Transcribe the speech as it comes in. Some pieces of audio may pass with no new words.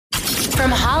From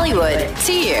Hollywood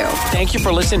to you. Thank you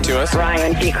for listening to us.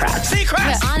 Ryan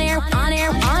Seacrest.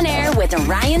 On air with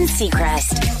Ryan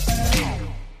Seacrest.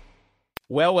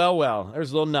 Well.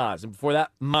 There's Lil Nas. And before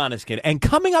that, Måneskin. And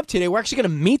coming up today, we're actually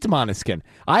going to meet Måneskin.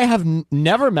 I have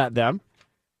never met them.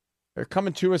 They're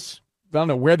coming to us. I don't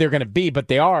know where they're going to be, but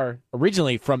they are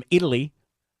originally from Italy.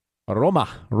 Roma,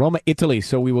 Italy.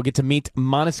 So we will get to meet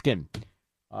Måneskin.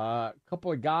 A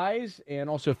couple of guys and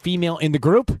also a female in the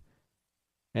group.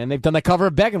 And they've done that cover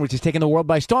of Beggin', which is taking the world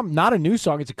by storm. Not a new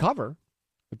song, it's a cover.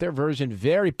 But their version,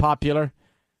 very popular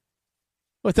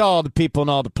with all the people in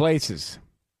all the places.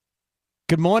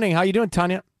 Good morning. How you doing,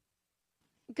 Tanya?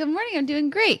 Good morning. I'm doing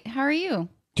great. How are you?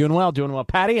 Doing well.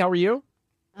 Patty, how are you?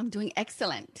 I'm doing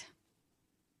excellent.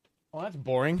 Oh, that's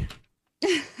boring.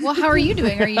 Well, how are you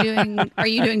doing? Are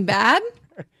you doing bad?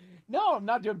 No, I'm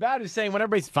not doing bad. I'm just saying when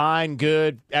everybody's fine,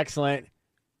 good, excellent,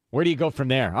 where do you go from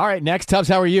there? All right, next, Tubbs,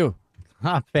 how are you?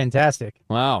 Fantastic.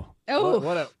 Wow. Oh.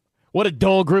 What a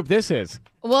dull group this is.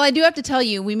 Well, I do have to tell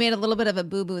you, we made a little bit of a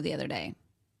boo-boo the other day.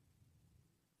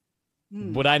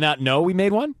 Would I not know we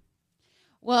made one?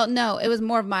 Well, no, it was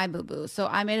more of my boo-boo. So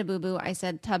I made a boo-boo. I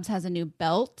said Tubbs has a new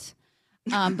belt,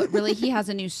 but really he has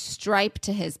a new stripe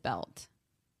to his belt.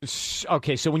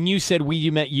 Okay, so when you said we,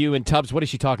 you meant you and Tubbs. What is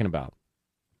she talking about?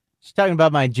 She's talking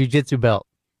about my jiu-jitsu belt.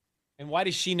 And why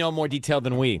does she know more detail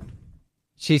than we?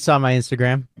 She saw my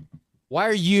Instagram. Why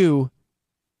are you,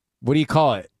 what do you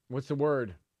call it? What's the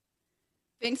word?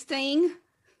 Finsting.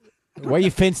 Why are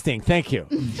you finsting? Thank you.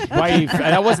 Why are you,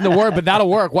 that wasn't the word, but that'll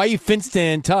work. Why are you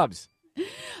finsting Tubbs?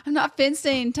 I'm not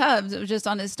finsting Tubbs. It was just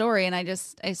on his story, and I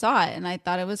saw it, and I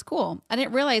thought it was cool. I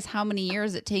didn't realize how many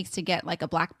years it takes to get like a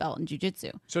black belt in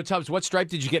jiu-jitsu. So, Tubbs, what stripe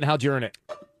did you get and how'd you earn it?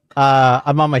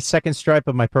 I'm on my second stripe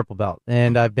of my purple belt,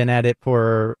 and I've been at it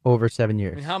for over 7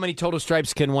 years. And how many total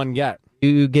stripes can one get?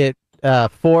 You get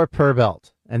 4 per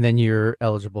belt, and then you're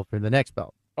eligible for the next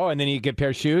belt. Oh, and then you get a pair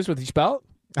of shoes with each belt?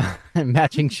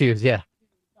 Matching shoes, yeah.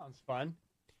 Sounds fun.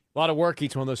 A lot of work,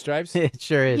 each one of those stripes. It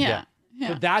sure is, yeah.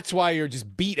 So that's why you're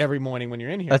just beat every morning when you're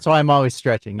in here. That's why I'm always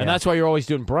stretching, And that's why you're always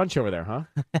doing brunch over there, huh?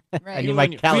 Right. I need my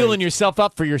calories. Feeling yourself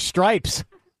up for your stripes.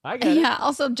 I get it. Yeah,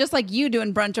 also just like you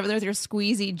doing brunch over there with your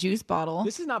squeezy juice bottle.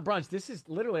 This is not brunch. This is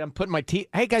literally, I'm putting my tea.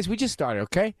 Hey, guys, we just started,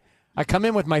 okay? I come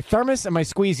in with my thermos and my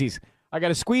squeezies. I got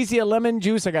a squeezy of lemon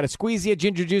juice. I got a squeezy of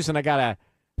ginger juice. And I got a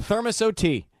thermos of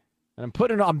tea. And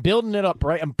I'm building it up,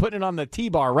 right? I'm putting it on the tea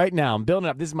bar right now. I'm building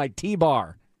it up. This is my tea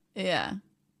bar. Yeah.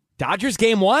 Dodgers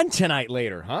game 1 tonight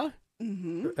later, huh?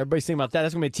 Mm-hmm. Everybody's thinking about that.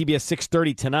 That's going to be at TBS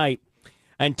 6:30 tonight.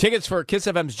 And tickets for Kiss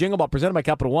FM's Jingle Ball presented by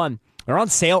Capital One are on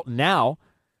sale now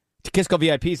to Kisco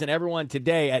VIPs and everyone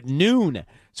today at noon.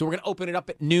 So we're going to open it up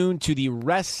at noon to the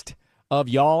rest of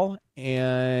y'all.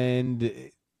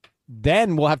 And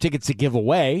then we'll have tickets to give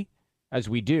away as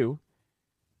we do.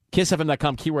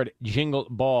 KissFM.com, keyword Jingle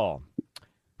Ball.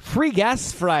 Free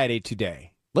Gas Friday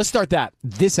today. Let's start that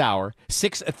this hour,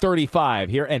 6:35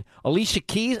 here. And Alicia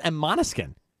Keys and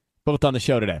Måneskin both on the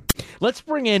show today. Let's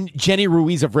bring in Jenny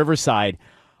Ruiz of Riverside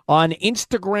on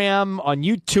Instagram, on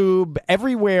YouTube,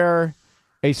 everywhere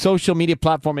a social media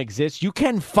platform exists. You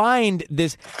can find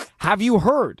this. Have you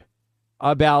heard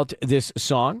about this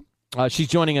song? She's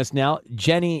joining us now,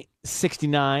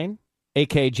 Jenny69,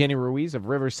 a.k.a. Jenny Ruiz of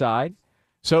Riverside.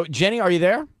 So, Jenny, are you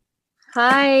there?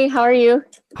 Hi, how are you?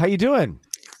 How you doing?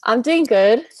 I'm doing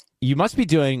good. You must be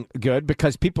doing good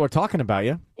because people are talking about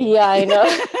you. Yeah, I know.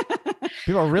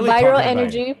 People are really Viral talking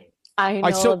energy. about you. I know All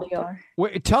right, so they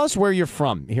are. Tell us where you're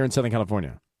from here in Southern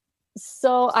California.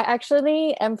 So I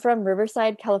actually am from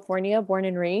Riverside, California, born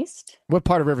and raised. What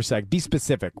part of Riverside? Be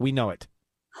specific. We know it.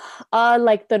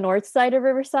 Like the north side of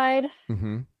Riverside,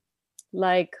 Mm-hmm.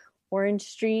 like Orange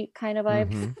Street kind of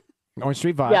vibes. Mm-hmm. Orange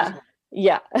Street vibes.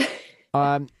 Yeah.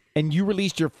 And you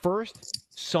released your first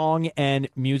song and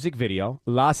music video,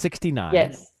 La 69.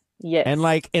 Yes. And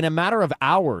like in a matter of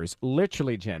hours,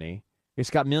 literally, Jenny, it's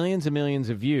got millions and millions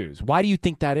of views. Why do you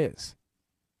think that is?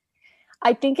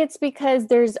 I think it's because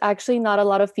there's actually not a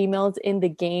lot of females in the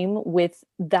game with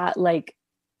that like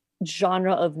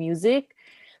genre of music.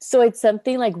 So it's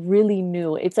something like really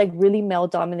new. It's like really male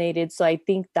dominated. So I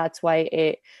think that's why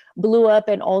it blew up.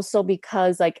 And also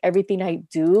because like everything I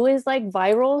do is like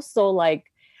viral. So like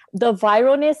the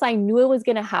viralness, I knew it was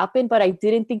going to happen, but I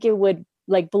didn't think it would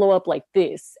like blow up like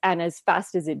this and as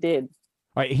fast as it did.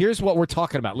 All right, here's what we're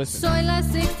talking about. Listen. Soy la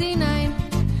 69,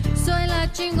 soy la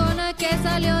chingona que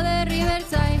salió de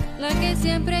Riverside, la que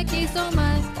siempre quiso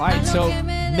más. All right, so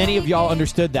many of y'all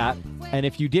understood that. And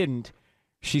if you didn't,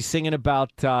 she's singing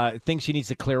about things she needs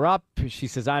to clear up. She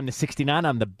says, I'm the 69.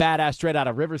 I'm the badass straight out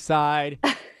of Riverside.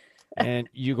 And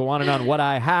you go on and on. What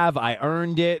I have, I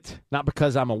earned it. Not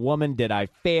because I'm a woman did I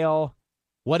fail.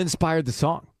 What inspired the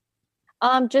song?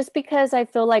 Just because I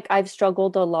feel like I've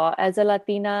struggled a lot as a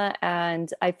Latina, and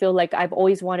I feel like I've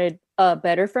always wanted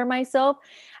better for myself.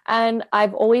 And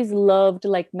I've always loved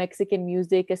like Mexican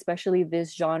music, especially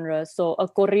this genre. So a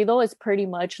corrido is pretty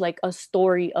much like a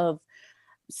story of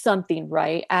something,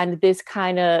 right? And this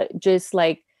kind of just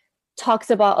like talks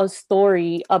about a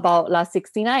story about La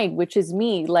 69, which is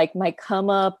me, like my come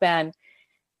up. And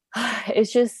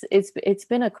it's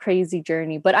been a crazy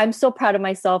journey, but I'm so proud of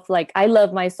myself. Like I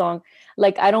love my song.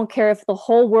 Like I don't care if the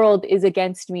whole world is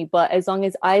against me, but as long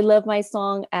as I love my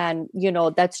song, and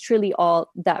that's truly all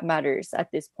that matters at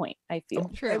this point, I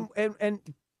feel. True. And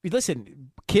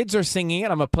listen, kids are singing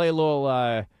it. I'm gonna play a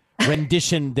little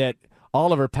rendition that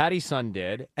Oliver, Patty's son,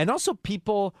 did, and also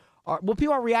people are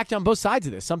reacting on both sides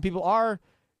of this. Some people are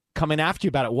coming after you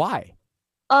about it. Why?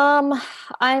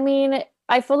 I mean,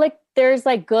 I feel like there's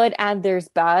like good and there's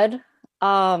bad.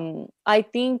 I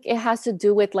think it has to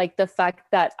do with like the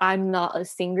fact that I'm not a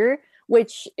singer,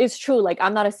 which is true. Like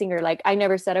I'm not a singer. Like I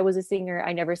never said I was a singer.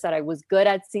 I never said I was good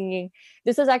at singing.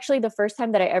 This is actually the first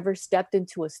time that I ever stepped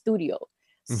into a studio.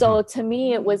 So to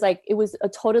me, it was a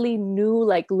totally new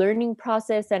like learning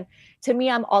process. And to me,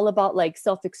 I'm all about like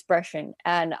self-expression.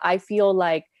 And I feel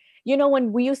like,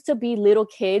 when we used to be little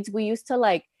kids, we used to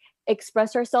like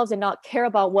express ourselves and not care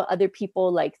about what other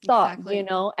people like thought. Exactly.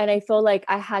 And I feel like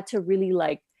I had to really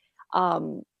like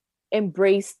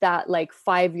embrace that like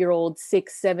 5-year-old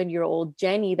 6-7-year-old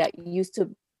Jenny that used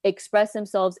to express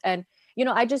themselves. And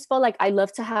I just felt like I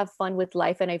love to have fun with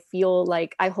life, and I feel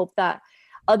like I hope that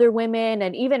other women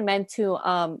and even men too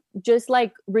just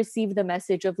like receive the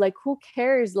message of like, who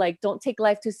cares, like don't take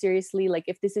life too seriously. Like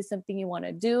if this is something you want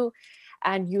to do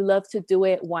and you love to do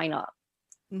it, why not?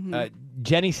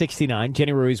 Jenny 69,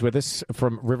 Jenny Ruiz with us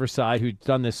from Riverside, who's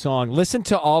done this song. Listen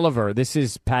to Oliver. This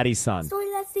is Patty's son. Soy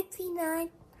la 69.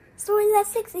 Soy la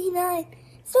 69.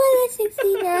 Soy la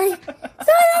 69.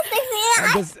 Soy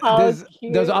la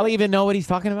 69. Does Ollie even know what he's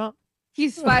talking about?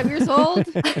 He's 5 years old.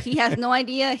 He has no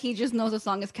idea. He just knows the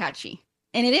song is catchy.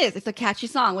 And it is. It's a catchy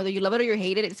song. Whether you love it or you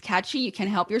hate it, it's catchy. You can't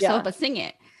help yourself but sing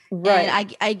it. Right.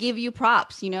 And I give you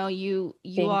props. You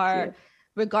are,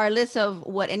 regardless of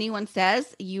what anyone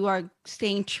says, you are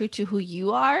staying true to who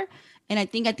you are. And I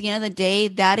think at the end of the day,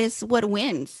 that is what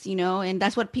wins, and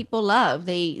that's what people love.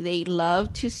 They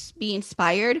love to be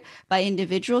inspired by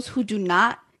individuals who do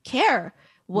not care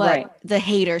what the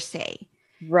haters say.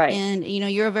 Right. And,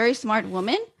 you're a very smart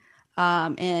woman.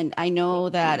 And I know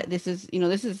that this is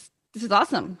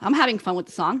awesome. I'm having fun with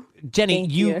the song. Jenny,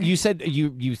 you said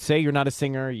you say you're not a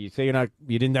singer. You say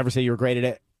you didn't ever say you were great at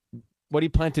it. What do you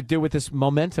plan to do with this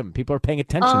momentum? People are paying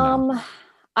attention now.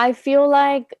 I feel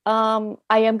like I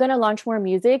am going to launch more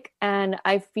music, and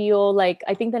I feel like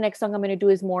I think the next song I'm going to do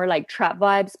is more like trap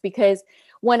vibes, because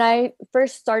when I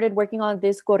first started working on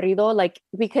this corrido,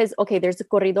 there's a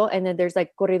corrido, and then there's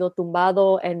like corrido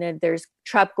tumbado, and then there's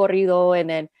trap corrido, and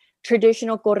then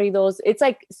traditional corridos. It's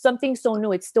like something so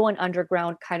new. It's still an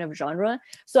underground kind of genre.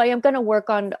 So I am going to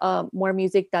work on more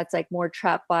music that's like more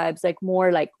trap vibes, like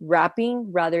more like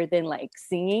rapping rather than like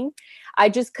singing. I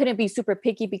just couldn't be super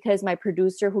picky because my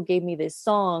producer who gave me this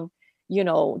song,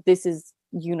 this is,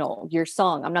 your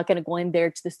song. I'm not going to go in there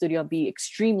to the studio and be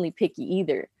extremely picky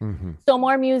either. So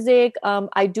more music.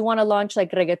 I do want to launch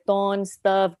like reggaeton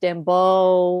stuff,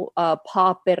 dembow,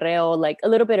 pop, perreo, like a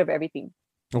little bit of everything.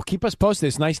 Well, keep us posted.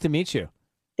 It's nice to meet you.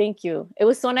 Thank you. It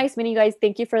was so nice meeting you guys.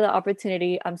 Thank you for the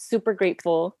opportunity. I'm super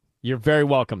grateful. You're very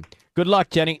welcome. Good luck,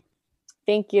 Jenny.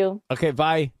 Thank you. Okay,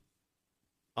 bye.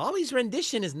 Ollie's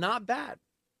rendition is not bad.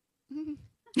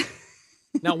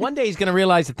 Now, one day he's going to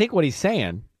realize, I think what he's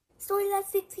saying. Soy la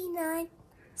 69.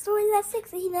 Soy la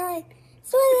 69.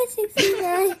 Soy la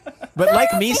 69. But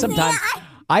like me sometimes,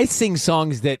 I sing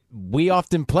songs that we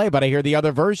often play, but I hear the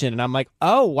other version, and I'm like,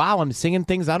 oh, wow, I'm singing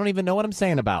things I don't even know what I'm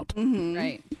saying about.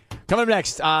 Right. Coming up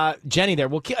next, Jenny there.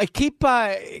 We'll keep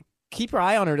your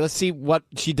eye on her. Let's see what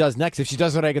she does next. If she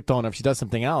does reggaeton, or if she does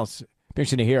something else. Be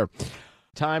interesting to hear.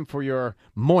 Time for your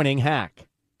morning hack.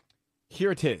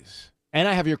 Here it is. And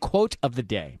I have your quote of the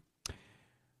day.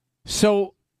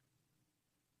 So,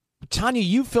 Tanya,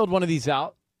 you filled one of these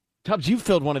out. Tubbs, you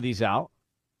filled one of these out.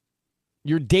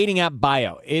 Your dating app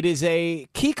bio. It is a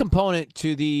key component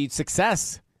to the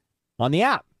success on the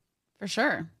app. For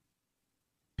sure.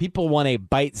 People want a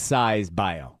bite-sized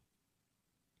bio.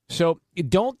 So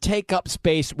don't take up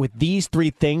space with these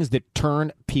 3 things that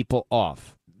turn people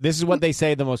off. This is what they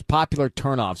say the most popular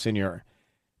turnoffs in your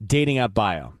dating app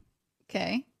bio.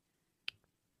 Okay.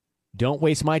 Don't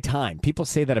waste my time. People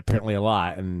say that apparently a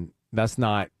lot, and that's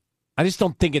not I just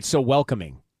don't think it's so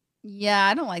welcoming. Yeah,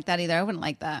 I don't like that either. I wouldn't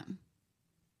like that.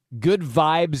 Good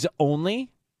vibes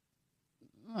only?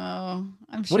 Oh,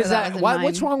 I'm sure What is that?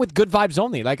 What's wrong with good vibes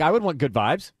only? Like, I would want good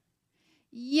vibes.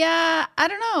 Yeah, I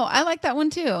don't know. I like that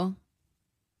one too.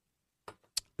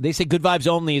 They say good vibes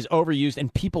only is overused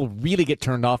and people really get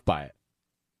turned off by it.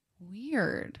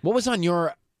 Weird. What was on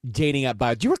your dating app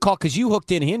bio? Do you recall? Because you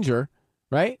hooked in Hinger,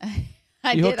 right?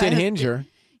 You hooked in Hinger.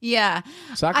 Yeah.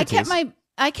 Socrates.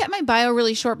 I kept my bio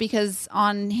really short because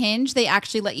on Hinge, they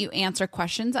actually let you answer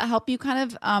questions that help you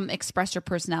kind of express your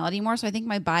personality more. So I think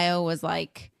my bio was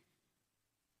like,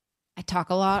 I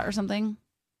talk a lot or something.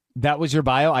 That was your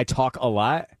bio? I talk a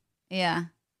lot? Yeah.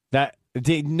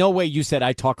 No way you said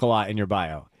I talk a lot in your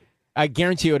bio. I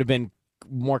guarantee it would have been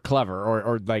more clever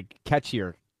or like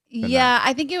catchier. Yeah,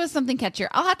 I think it was something catchier.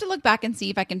 I'll have to look back and see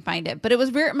if I can find it. But it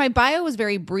was my bio was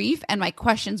very brief and my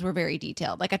questions were very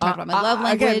detailed. Like I talked about my love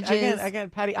languages. Again,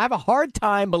 Patty, I have a hard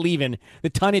time believing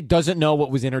that Tanya doesn't know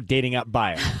what was in her dating app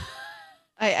bio.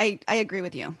 I agree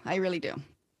with you. I really do.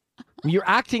 You're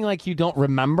acting like you don't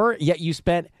remember, yet you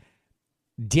spent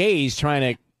days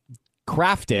trying to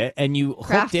craft it and you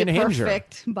hooked in Hinger.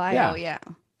 Perfect bio, yeah.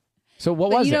 So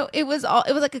what was it? It was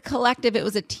like a collective. It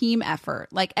was a team effort.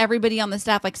 Like everybody on the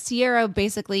staff, like Sierra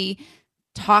basically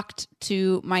talked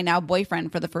to my now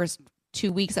boyfriend for the first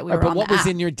 2 weeks that we were on the app. But what was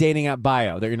in your dating app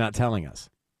bio that you're not telling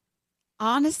us?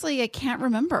 Honestly, I can't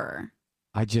remember.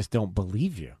 I just don't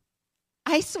believe you.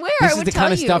 I swear, This I is would the tell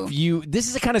kind of you. stuff this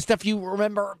is the kind of stuff you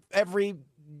remember every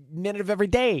minute of every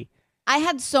day. I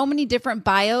had so many different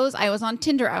bios. I was on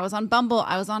Tinder. I was on Bumble.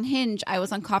 I was on Hinge. I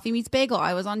was on Coffee Meets Bagel.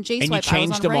 I was on JSwipe. And you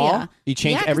changed them all? You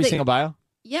changed every single bio?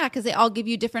 Yeah, because they all give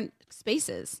you different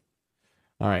spaces.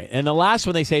 All right. And the last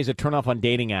one they say is a turn off on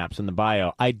dating apps in the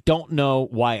bio. I don't know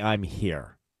why I'm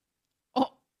here. Oh,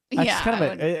 That's yeah. kind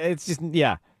of it's just,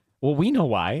 yeah. Well, we know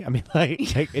why. I mean,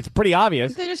 like it's pretty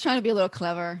obvious. They're just trying to be a little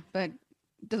clever, but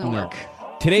it doesn't work.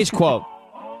 Today's quote,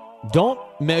 don't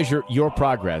measure your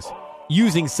progress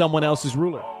using someone else's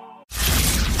ruler.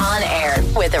 On air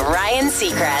with Ryan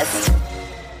Seacrest.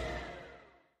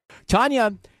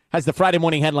 Tanya has the Friday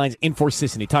morning headlines in for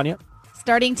Sissany. Tanya?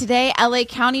 Starting today, LA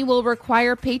County will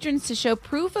require patrons to show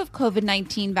proof of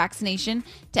COVID-19 vaccination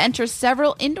to enter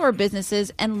several indoor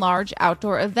businesses and large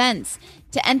outdoor events.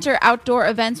 To enter outdoor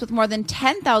events with more than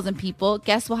 10,000 people,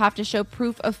 guests will have to show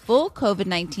proof of full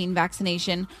COVID-19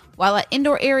 vaccination, while at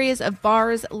indoor areas of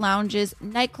bars, lounges,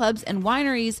 nightclubs, and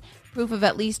wineries, proof of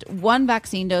at least one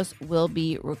vaccine dose will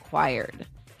be required.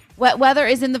 Wet weather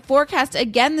is in the forecast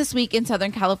again this week in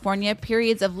Southern California.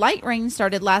 Periods of light rain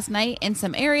started last night in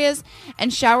some areas,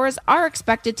 and showers are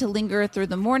expected to linger through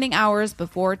the morning hours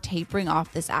before tapering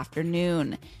off this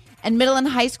afternoon. And middle and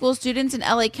high school students in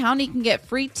LA County can get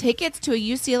free tickets to a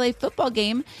UCLA football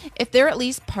game if they're at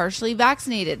least partially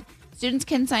vaccinated. Students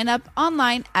can sign up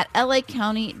online at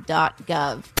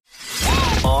lacounty.gov.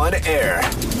 On air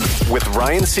with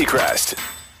Ryan Seacrest.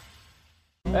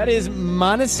 That is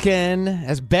Måneskin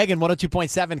as Beggin'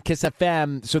 102.7 Kiss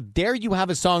FM. So there you have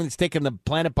a song that's taken the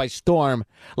planet by storm.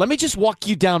 Let me just walk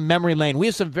you down memory lane. We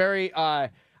have some very,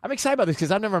 I'm excited about this because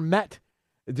I've never met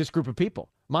this group of people.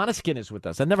 Måneskin is with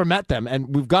us. I've never met them,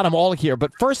 and we've got them all here.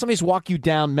 But first, let me just walk you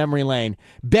down memory lane.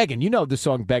 Beggin', you know the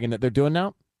song Beggin' that they're doing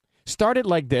now? Started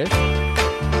like this.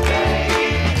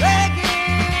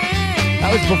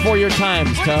 That was before your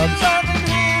times, Tubbs.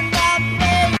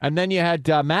 And then you had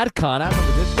Madcon. I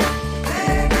remember this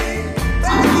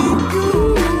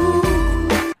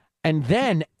one. And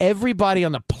then everybody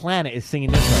on the planet is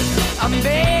singing this right now. I'm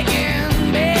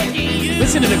begging you.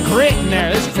 Listen to the grit in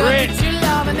there. There's grit.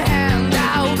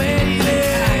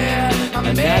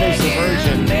 And that is the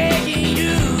version.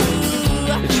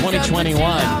 It's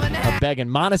 2021 of Beggin'.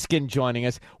 Måneskin joining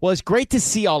us. Well, it's great to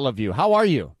see all of you. How are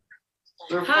you?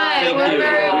 Hi,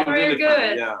 we're very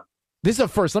good. Yeah. This is the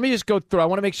first. Let me just go through. I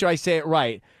want to make sure I say it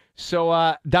right.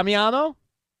 So, Damiano?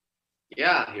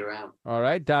 Yeah, here I am. All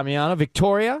right, Damiano.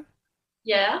 Victoria?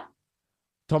 Yeah.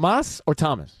 Tomas or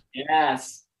Thomas?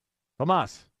 Yes.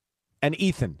 Tomas. And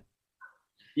Ethan?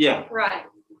 Yeah. Right.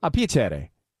 Piacere.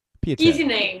 Easy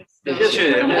names.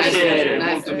 Piacere.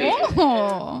 Nice to meet you.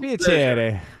 Oh.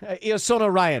 Piacere. Io sono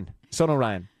Ryan. Sono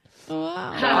Ryan.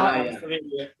 Wow.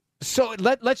 So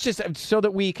let's just, so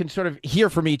that we can sort of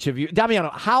hear from each of you.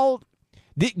 Damiano,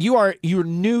 you're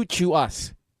new to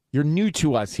us. You're new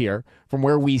to us here from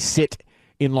where we sit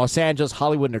in Los Angeles,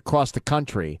 Hollywood, and across the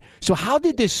country. So how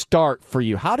did this start for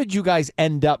you? How did you guys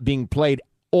end up being played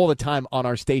all the time on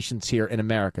our stations here in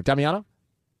America? Damiano?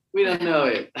 We don't know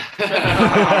it.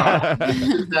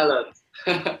 Tell us.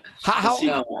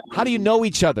 How do you know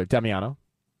each other, Damiano?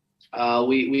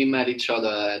 We met each other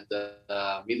at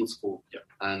the middle school,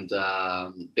 and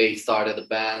they started a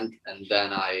band, and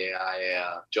then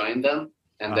I joined them,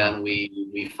 and then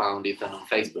we found it on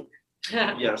Facebook.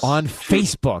 Yes. On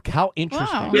Facebook. How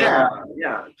interesting. Wow.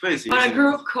 Yeah, crazy. On a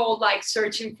group called like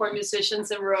Searching for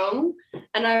Musicians in Rome,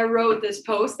 and I wrote this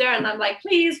post there, and I'm like,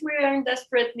 please, we're in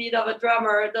desperate need of a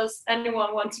drummer. Does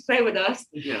anyone want to play with us?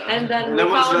 Yeah. And then That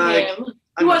we was found like, him. He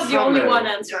I'm was the a only drummer. one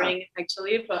answering,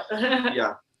 actually, but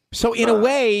Yeah. So in a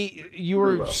way, you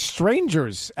were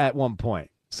strangers at one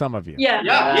point, some of you.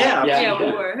 Yeah,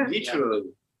 we were. Literally.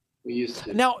 We used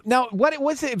to. Now, what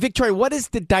was it, Victoria? What is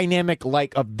the dynamic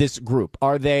like of this group?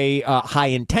 Are they high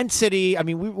intensity? I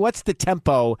mean, what's the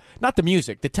tempo? Not the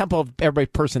music, the tempo of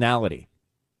everybody's personality.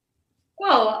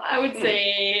 Well, I would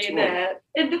say that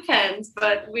it depends,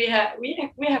 but we have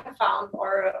found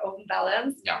our own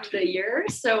balance through the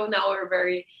years. So now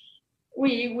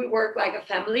we work like a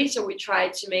family, so we try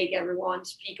to make everyone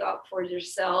speak up for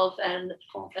themselves and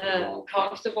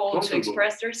comfortable to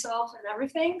express themselves and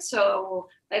everything. So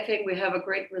I think we have a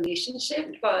great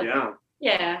relationship, but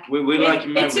we like it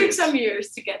memories. took some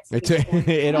years to get to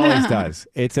It always does.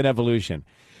 It's an evolution.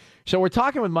 So we're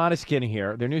talking with Måneskin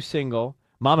here. Their new single,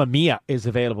 Mamma Mia, is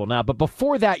available now. But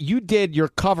before that, you did your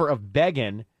cover of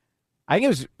Beggin'. I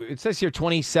think it says here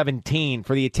 2017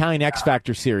 for the Italian X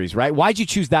Factor series, right? Why'd you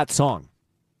choose that song?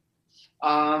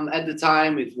 At the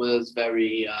time, it was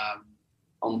very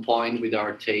on point with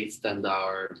our taste and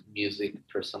our music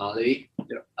personality.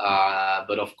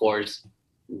 But of course,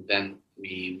 then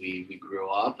we grew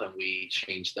up and we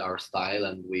changed our style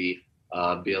and we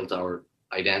built our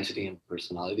identity and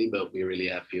personality. But we're really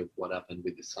happy with what happened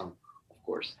with this song, of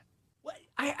course.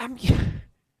 I mean,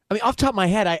 off the top of my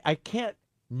head, I can't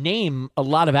name a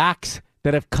lot of acts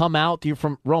that have come out. You're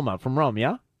from Rome,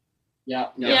 yeah? Yeah,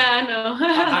 I know.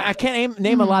 I can't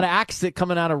name a lot of acts that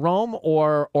coming out of Rome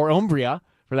or Umbria,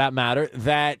 for that matter,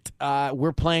 that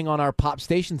we're playing on our pop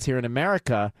stations here in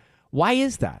America. Why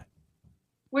is that?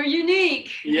 We're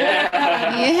unique.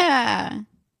 Yeah.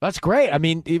 That's great. I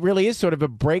mean, it really is sort of a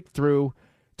breakthrough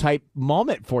type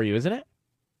moment for you, isn't it?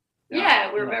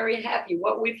 Yeah, we're very happy.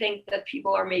 What we think that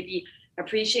people are maybe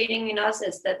appreciating in us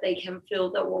is that they can feel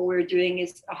that what we're doing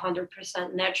is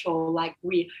 100% natural. Like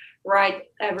we write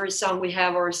every song we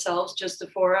have ourselves, just the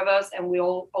four of us, and we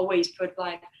always put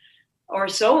like our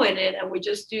soul in it, and we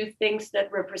just do things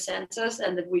that represent us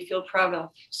and that we feel proud of.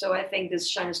 So I think this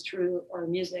shines through our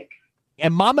music.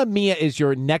 And Mamma Mia is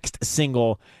your next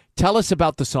single. Tell us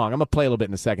about the song. I'm going to play a little bit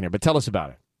in a second here, but tell us about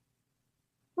it.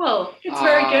 Well, it's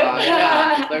very good.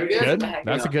 Yeah, very good.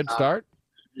 That's a good start.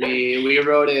 We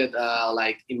wrote it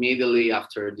like immediately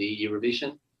after the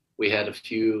Eurovision. We had a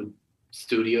few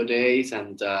studio days,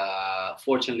 and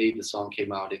fortunately, the song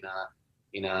came out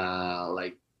in a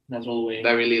like natural way.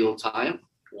 Very little time.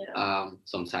 Yeah.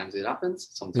 Sometimes it happens.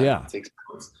 Sometimes it takes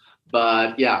months.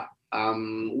 But yeah,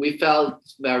 we felt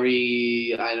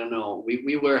very. I don't know.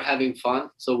 We were having fun,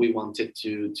 so we wanted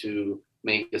to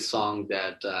make a song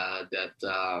that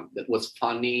was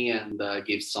funny and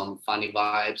give some funny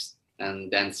vibes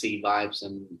and dancey vibes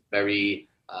and very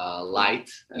light.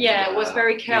 And, it was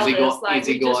very careless. Like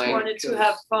we just wanted to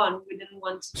have fun. We didn't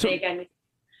want to make anything.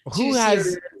 Who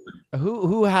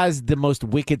has the most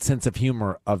wicked sense of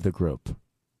humor of the group?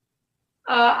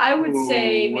 I would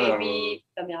say maybe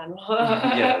Damiano.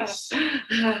 Yes.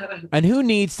 And who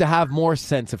needs to have more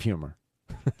sense of humor?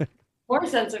 More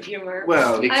sense of humor.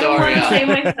 Well, I don't want to say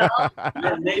myself.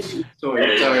 Maybe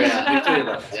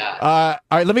Victoria. Yeah.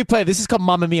 All right, let me play. This is called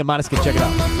Mamma Mia. Måneskin, check it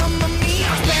out. Mamma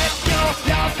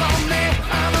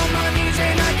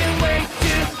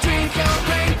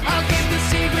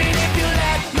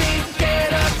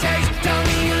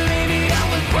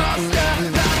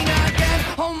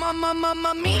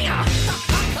Mia.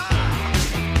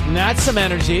 That's some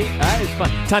energy. That is fun.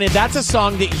 Tanya, that's a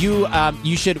song that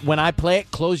you should, when I play it,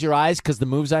 close your eyes because the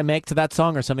moves I make to that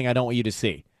song are something I don't want you to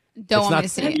see. Don't want me to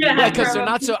see it. Yeah, because they're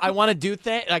not so. I want to do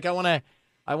things like I want to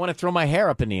throw my hair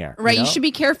up in the air. Right, you know? should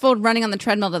be careful running on the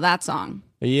treadmill to that song.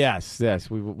 Yes,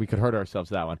 we could hurt ourselves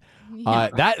that one.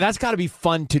 Yeah. That's got to be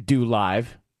fun to do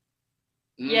live.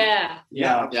 Yeah.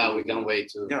 Yeah, we can't wait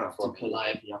to perform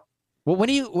live. Yeah. Well, when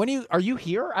are you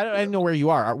here? I don't know where you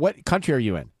are. What country are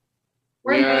you in?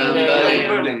 We're in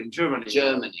Berlin, Germany.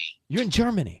 You're in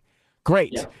Germany.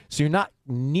 Great. Yeah. So you're not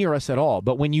near us at all.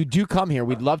 But when you do come here,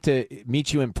 we'd love to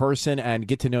meet you in person and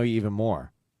get to know you even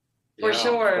more. For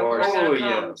sure. Oh,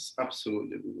 yes.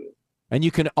 Absolutely. We will. And you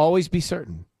can always be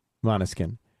certain,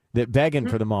 Måneskin, that Beggin'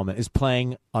 for the moment is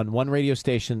playing on one radio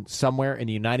station somewhere in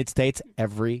the United States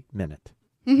every minute.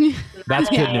 That's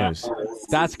good news.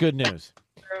 That's good news.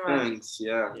 very much. Thanks.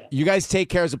 Yeah. You guys take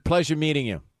care. It's a pleasure meeting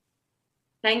you.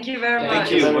 Thank you very much.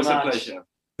 Thank you. It was a pleasure.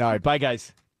 All right. Bye,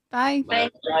 guys. Bye.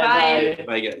 Thank you. Bye.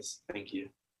 Bye, guys. Thank you.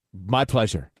 My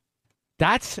pleasure.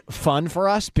 That's fun for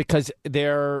us because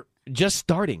they're just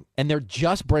starting and they're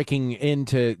just breaking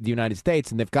into the United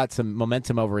States and they've got some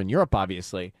momentum over in Europe,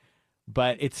 obviously.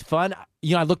 But it's fun.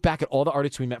 You know, I look back at all the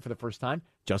artists we met for the first time.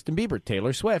 Justin Bieber,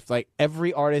 Taylor Swift, like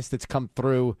every artist that's come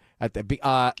through at the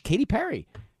Katy Perry.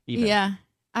 Even. Yeah.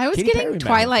 I was Katy Perry getting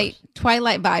met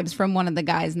Twilight vibes from one of the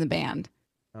guys in the band.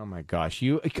 Oh my gosh!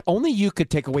 Only you could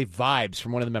take away vibes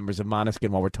from one of the members of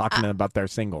Måneskin while we're talking about their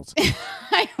singles.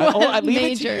 I leave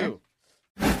it to you.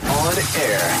 On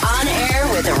air. On air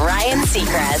with Ryan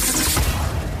Seacrest.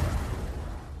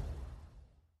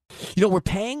 You know, we're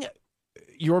paying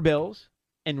your bills,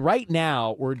 and right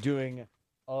now we're doing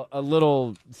a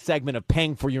little segment of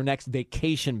paying for your next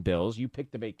vacation bills. You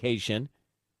pick the vacation,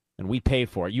 and we pay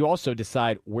for it. You also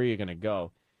decide where you're going to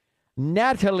go.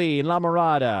 Natalie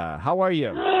Lamarada, how are you?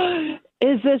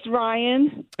 Is this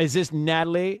Ryan? Is this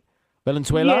Natalie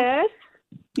Valenzuela? Yes.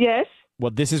 Yes.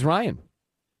 Well, this is Ryan.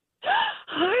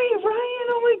 Hi, Ryan.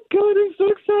 Oh, my God. I'm so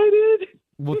excited.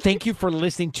 Well, thank you for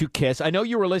listening to KISS. I know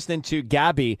you were listening to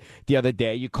Gabby the other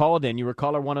day. You called in. You were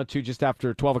caller 102 just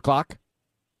after 12 o'clock?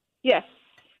 Yes.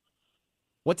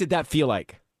 What did that feel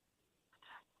like?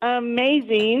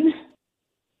 Amazing.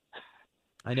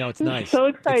 I know, it's nice. So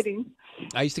exciting.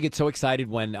 I used to get so excited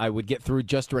when I would get through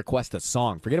just to request a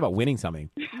song. Forget about winning something.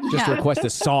 Just to request a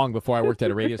song before I worked at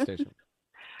a radio station.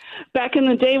 Back in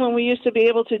the day when we used to be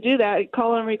able to do that,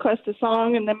 call and request a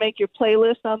song and then make your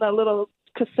playlist on that little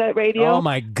cassette radio. Oh,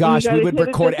 my gosh. We would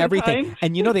record everything. Time.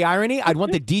 And you know the irony? I'd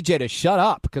want the DJ to shut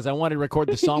up because I wanted to record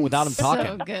the song without him talking.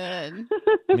 So good.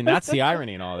 I mean, that's the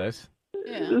irony in all this.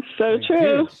 Yeah. It's so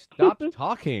true. Dude, stop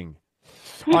talking.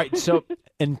 All right, so,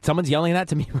 and someone's yelling that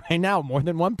to me right now, more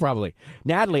than one probably.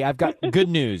 Natalie, I've got good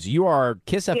news. You are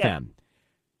KISS FM.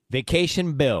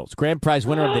 Vacation bills. Grand prize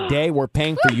winner of the day. We're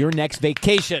paying for your next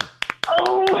vacation.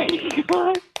 Oh, my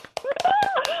God.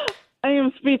 I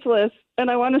am speechless,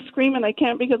 and I want to scream, and I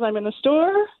can't because I'm in a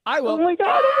store. I will. Oh, my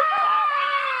God.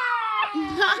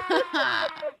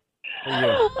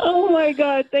 Oh, my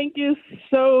God. Thank you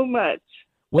so much.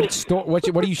 What store? What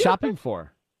are you shopping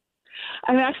for?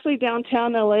 I'm actually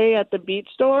downtown LA at the beach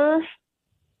store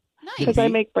because I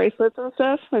make bracelets and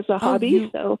stuff as a hobby.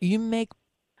 So you make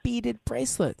beaded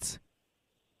bracelets.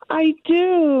 I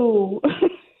do.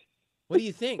 What do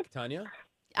you think, Tanya?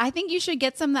 I think you should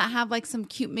get some that have like some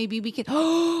cute. Maybe we could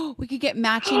get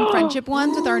matching friendship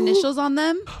ones with our initials on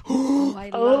them. Oh, I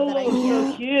love that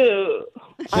idea. So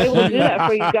cute. I will do that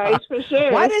for you guys for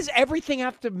sure. Why does everything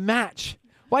have to match?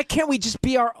 Why can't we just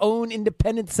be our own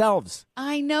independent selves?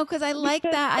 I know, because I like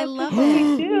that. I love it.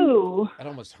 I do. That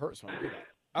almost hurts when I do that.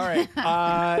 All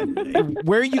right.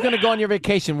 Where are you going to go on your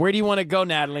vacation? Where do you want to go,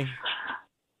 Natalie?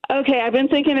 Okay, I've been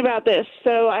thinking about this.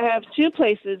 So I have two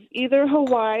places, either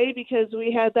Hawaii, because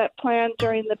we had that planned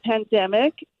during the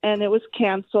pandemic and it was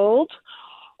canceled,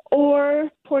 or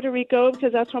Puerto Rico,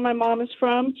 because that's where my mom is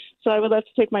from. So I would love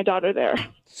to take my daughter there.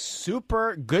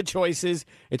 Super good choices.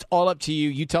 It's all up to you.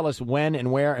 You tell us when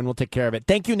and where, and we'll take care of it.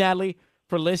 Thank you, Natalie,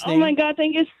 for listening. Oh, my God.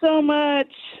 Thank you so much.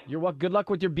 You're welcome. Good luck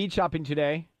with your beach shopping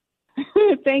today.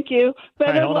 Thank you.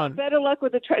 Better luck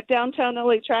with the downtown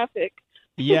LA traffic.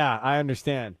 Yeah, I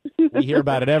understand. We hear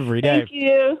about it every day. Thank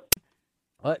you.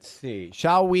 Let's see.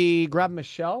 Shall we grab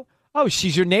Michelle? Oh,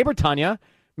 she's your neighbor, Tanya.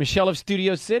 Michelle of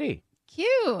Studio City.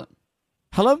 Cute.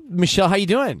 Hello, Michelle. How you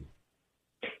doing?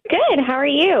 Good. How are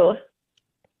you?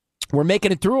 We're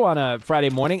making it through on a Friday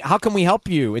morning. How can we help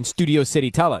you in Studio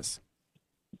City? Tell us.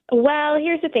 Well,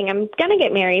 here's the thing. I'm going to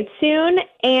get married soon,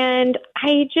 and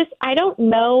I don't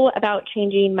know about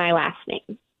changing my last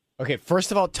name. Okay,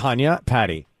 first of all, Tanya,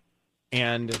 Patty,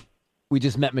 and we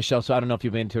just met Michelle, so I don't know if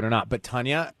you've been into it or not, but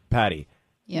Tanya, Patty,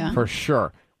 yeah, for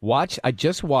sure. I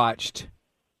just watched,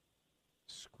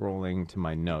 scrolling to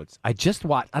my notes, I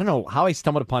don't know how I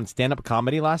stumbled upon stand-up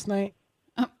comedy last night,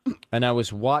 and I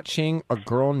was watching a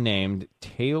girl named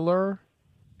Taylor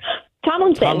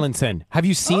Tomlinson. Have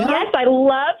you seen her? Yes, I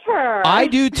love her. I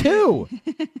do too.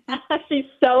 She's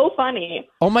so funny.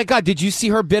 Oh my God, did you see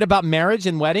her bit about marriage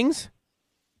and weddings?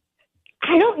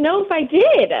 I don't know if I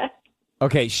did.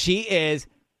 Okay, she is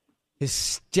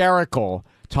hysterical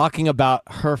talking about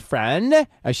her friend,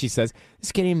 as she says,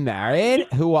 is getting married,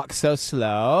 who walks so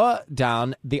slow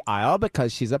down the aisle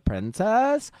because she's a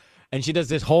princess. And she does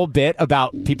this whole bit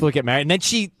about people who get married. And then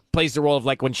she plays the role of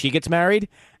like when she gets married.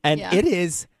 And it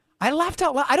is, I laughed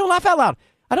out loud. I don't laugh out loud.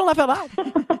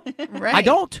 Right. I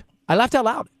don't. I laughed out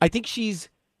loud. I think she's,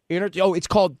 it's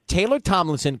called Taylor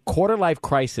Tomlinson, Quarter Life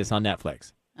Crisis on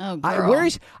Netflix. Oh,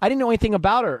 I didn't know anything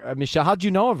about her, Michelle. How'd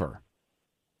you know of her?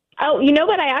 Oh, you know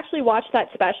what? I actually watched that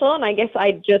special, and I guess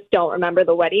I just don't remember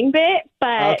the wedding bit.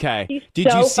 But Okay. she's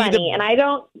Did so you see funny, and I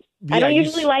don't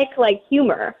usually like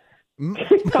humor,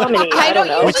 comedy. I don't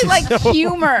know. usually like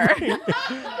humor.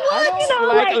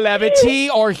 Like levity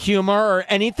or humor or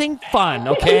anything fun,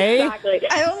 okay? Exactly.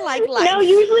 I don't like life. No,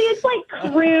 usually it's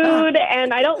like crude,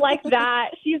 and I don't like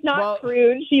that. She's not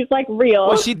crude. She's like real.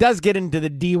 Well, she does get into the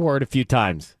D word a few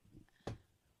times.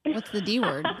 What's the D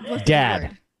word? What's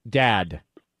Dad. Dad.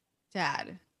 Yeah,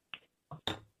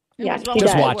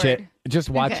 Just watch it. Just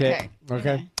watch Okay, it.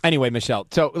 Okay. Anyway, Michelle,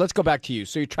 so let's go back to you.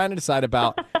 So you're trying to decide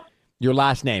about your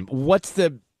last name. What's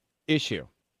the issue?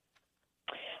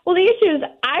 Well, the issue is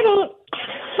I don't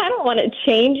want to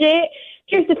change it.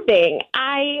 Here's the thing.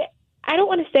 I don't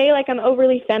want to say like I'm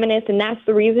overly feminist and that's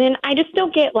the reason. I just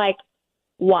don't get like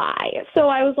why. So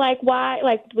I was like, why?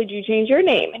 Like, would you change your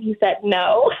name? And he said,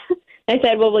 no. I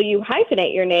said, well, will you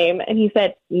hyphenate your name? And he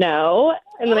said, no.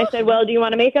 And then I said, well, do you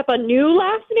want to make up a new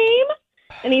last name?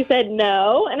 And he said,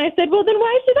 no. And I said, well, then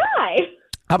why should I?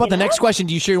 How about the next question?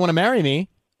 Do you sure you want to marry me?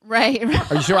 Right.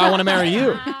 Are you sure I want to marry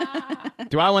you?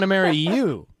 Do I want to marry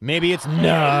you? Maybe it's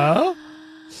no.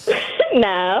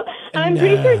 No. I'm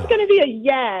pretty sure it's going to be a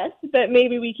yes, but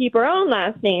maybe we keep our own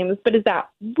last names. But is that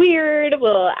weird?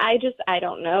 Well, I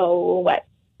don't know what.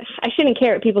 I shouldn't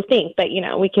care what people think, but,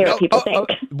 we care what people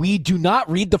think. We do not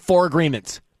read the 4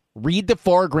 agreements. Read the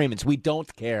 4 agreements. We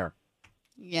don't care.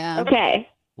 Yeah. Okay.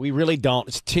 We really don't.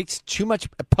 It takes too much.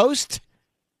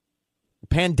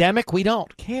 Post-pandemic, we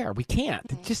don't care. We can't.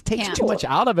 It just takes too much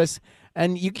out of us.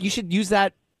 And you should use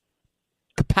that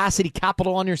capacity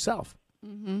capital on yourself.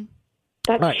 Mm-hmm.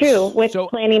 That's true with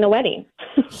planning a wedding.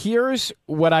 Here's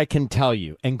what I can tell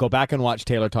you. And go back and watch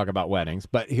Taylor talk about weddings.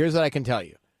 But here's what I can tell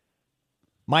you.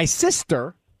 My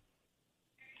sister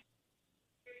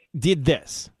did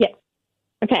this. Yeah.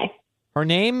 Okay. Her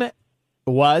name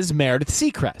was Meredith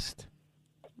Seacrest.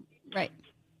 Right.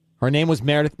 Her name was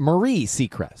Meredith Marie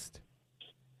Seacrest.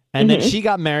 And then she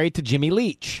got married to Jimmy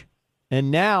Leach.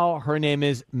 And now her name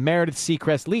is Meredith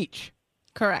Seacrest Leach.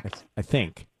 Correct. I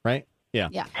think, right? Yeah.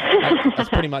 Yeah. That's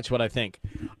pretty much what I think.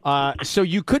 So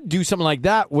you could do something like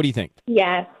that. What do you think?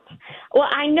 Yes. Well,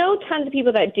 I know tons of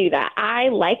people that do that. I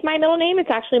like my middle name. It's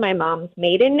actually my mom's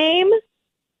maiden name.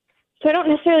 So I don't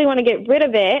necessarily want to get rid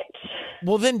of it.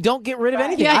 Well, then don't get rid of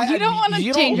anything. Yeah, you don't want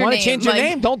to change your name. Change your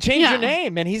name. Don't change your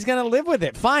name. And he's going to live with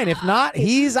it. Fine. If not,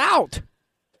 he's out.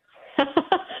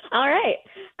 All right.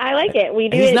 I like it. We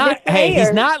do He's it not. this way, Hey, he's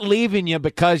or- not leaving you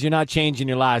because you're not changing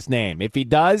your last name. If he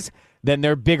does, then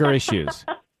there are bigger issues.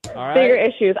 All right. Bigger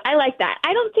issues. I like that.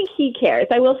 I don't think he cares.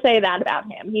 I will say that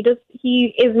about him.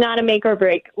 He is not a make or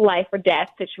break life or death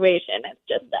situation. It's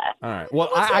just that. All right. Well,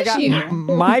 I got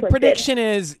my prediction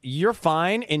is you're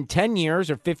fine in 10 years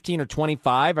or 15 or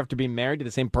 25 after being married to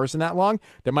the same person that long.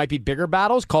 There might be bigger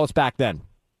battles. Call us back then.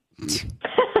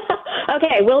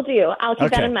 Okay, will do. I'll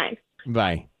keep that in mind.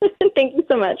 Bye. Thank you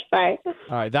so much. Bye. All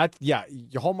right.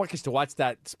 Your homework is to watch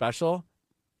that special.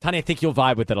 Tanya, I think you'll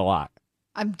vibe with it a lot.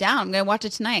 I'm down. I'm going to watch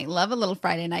it tonight. Love a little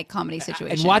Friday night comedy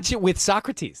situation. And watch it with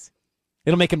Socrates.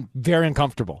 It'll make him very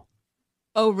uncomfortable.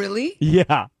 Oh, really?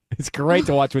 Yeah. It's great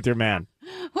to watch with your man.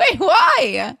 Wait,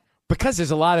 why? Because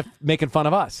there's a lot of making fun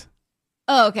of us.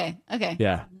 Oh, okay. Okay.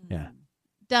 Yeah.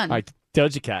 Done. All right,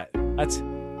 Doja Cat. That's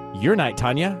your night,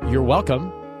 Tanya. You're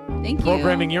welcome. Thank you.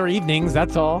 Programming your evenings,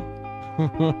 that's all.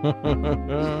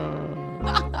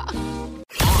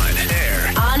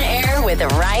 On air with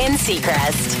Ryan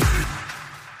Seacrest.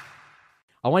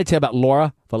 I want to tell you about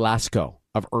Laura Velasco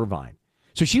of Irvine.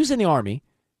 So she was in the Army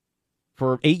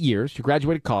for 8 years. She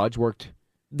graduated college, worked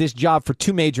this job for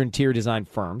 2 major interior design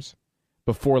firms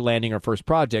before landing her first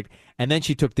project, and then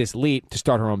she took this leap to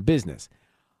start her own business.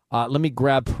 Let me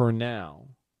grab her now.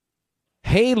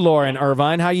 Hey, Laura in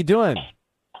Irvine, how you doing?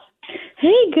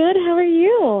 Hey, good. How are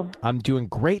you? I'm doing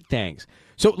great, thanks.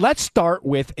 So let's start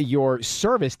with your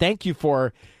service. Thank you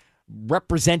for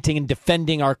representing and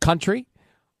defending our country.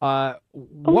 Oh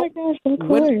my gosh, of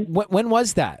course. When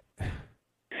was that?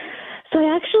 So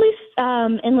I actually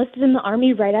enlisted in the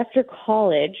Army right after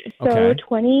college. So Okay.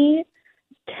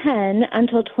 2010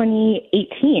 until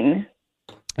 2018.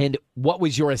 And what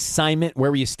was your assignment?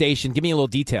 Where were you stationed? Give me a little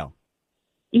detail.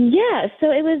 Yeah,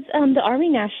 so it was the Army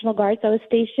National Guard. So I was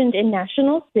stationed in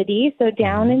National City, so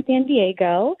down in San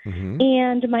Diego.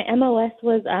 And my MOS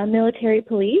was military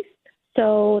police.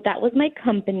 So that was my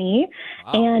company.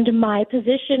 And my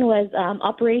position was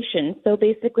operations. So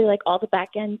basically like all the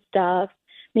back end stuff,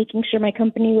 making sure my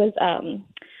company was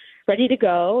ready to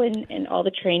go and all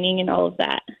the training and all of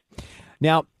that.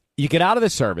 Now, you get out of the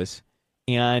service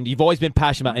and you've always been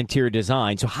passionate about interior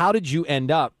design. So how did you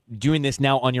end up doing this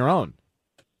now on your own?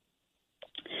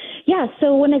 Yeah,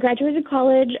 so when I graduated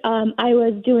college, I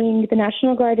was doing the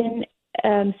National Guard in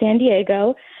San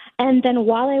Diego. And then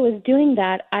while I was doing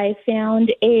that, I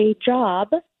found a job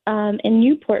in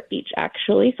Newport Beach,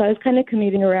 actually. So I was kind of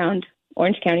commuting around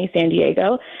Orange County, San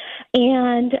Diego.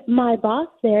 And my boss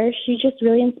there, she just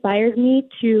really inspired me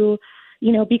to,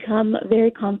 become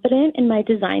very confident in my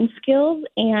design skills.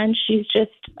 And she's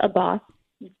just a boss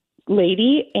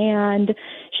lady, and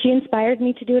she inspired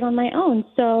me to do it on my own.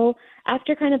 So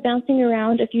after kind of bouncing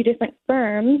around a few different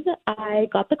firms, I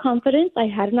got the confidence, I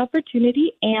had an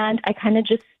opportunity, and I kind of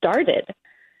just started.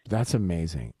 That's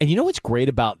amazing. And you know what's great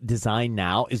about design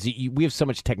now is that we have so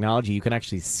much technology, you can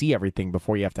actually see everything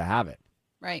before you have to have it.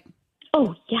 Right.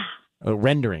 Oh, yeah.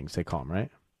 Renderings, they call them,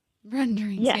 right?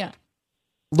 Renderings, Yeah. yeah.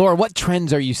 Laura, what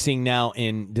trends are you seeing now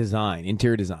in design,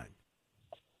 interior design?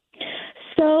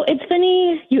 So it's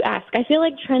funny you ask. I feel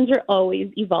like trends are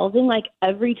always evolving. Like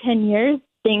every 10 years,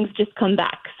 things just come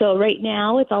back. So right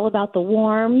now, it's all about the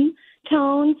warm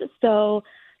tones. So,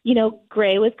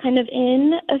 gray was kind of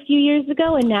in a few years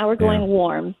ago, and now we're going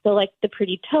warm. So like the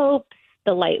pretty taupes,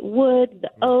 the light wood,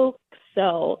 the oak.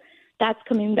 So that's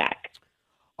coming back.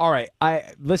 All right. I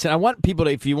want people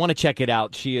to, if you want to check it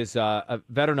out, she is a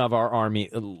veteran of our Army,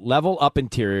 Level Up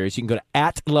Interiors. You can go to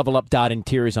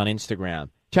 @levelup.interiors on Instagram.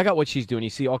 Check out what she's doing. You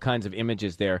see all kinds of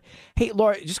images there. Hey,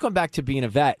 Laura, just going back to being a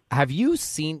vet, have you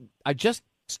seen, I just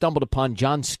stumbled upon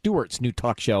Jon Stewart's new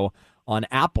talk show on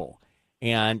Apple,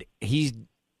 and he's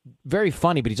very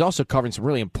funny, but he's also covering some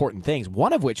really important things,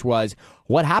 one of which was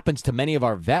what happens to many of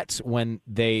our vets when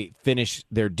they finish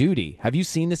their duty. Have you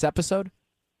seen this episode?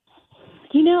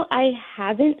 I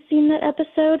haven't seen that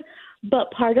episode, but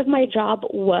part of my job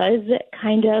was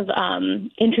kind of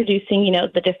introducing,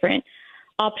 the different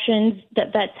options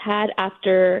that vets had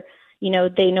after,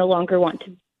 they no longer want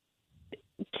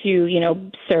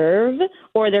to serve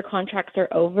or their contracts are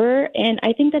over. And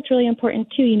I think that's really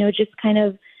important too, just kind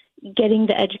of getting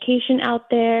the education out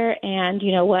there and,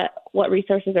 what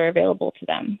resources are available to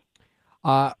them.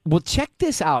 Well, check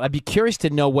this out. I'd be curious to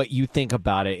know what you think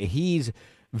about it. He's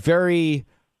very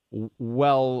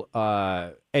well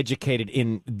educated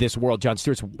in this world. Jon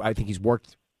Stewart, I think he's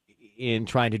worked in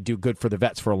trying to do good for the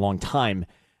vets for a long time.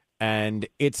 And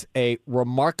it's a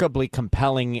remarkably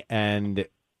compelling and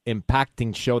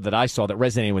impacting show that I saw that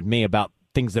resonated with me about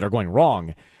things that are going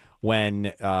wrong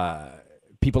when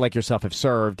people like yourself have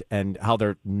served and how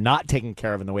they're not taken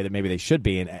care of in the way that maybe they should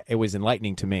be. And it was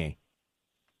enlightening to me.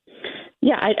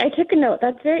 Yeah, I took a note.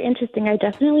 That's very interesting. I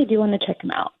definitely do want to check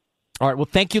him out. All right. Well,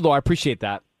 thank you, Laura. I appreciate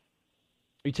that.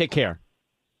 You take care.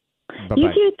 Bye-bye.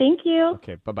 You too. Thank you.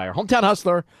 Okay. Bye-bye. Our hometown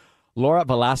hustler, Laura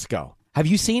Velasco. Have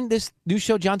you seen this new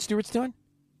show Jon Stewart's doing?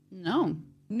 No,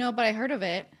 but I heard of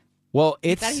it. Well,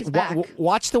 He's back.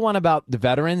 Watch the one about the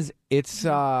veterans. It's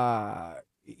it'll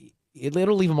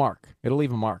leave a mark. It'll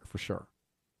leave a mark for sure.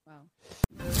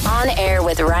 On Air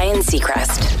with Ryan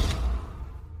Seacrest.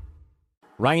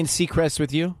 Ryan Seacrest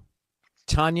with you.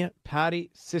 Tanya,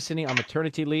 Patty, Sissany on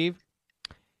maternity leave.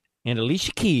 And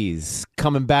Alicia Keys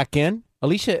coming back in.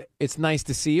 Alicia, it's nice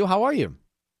to see you. How are you?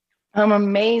 I'm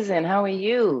amazing. How are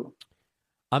you?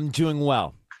 I'm doing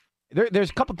well.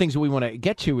 There's a couple things that we want to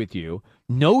get to with you.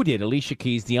 Noted Alicia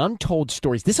Keys, The Untold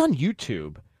Stories. This on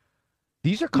YouTube.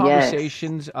 These are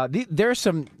conversations. Yes. There's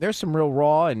some real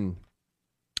raw and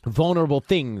vulnerable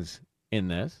things in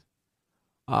this.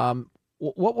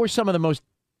 What were some of the most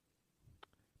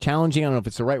challenging? I don't know if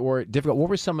it's the right word. Difficult. What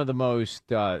were some of the most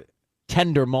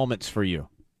tender moments for you?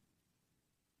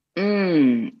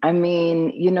 I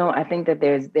mean, I think that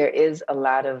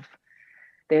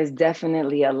there's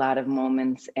definitely a lot of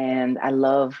moments, and I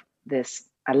love this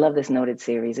Noted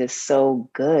series. It's so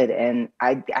good, and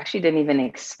I actually didn't even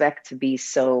expect to be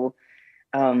so.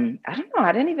 I don't know.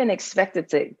 I didn't even expect it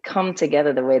to come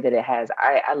together the way that it has.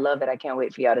 I love it. I can't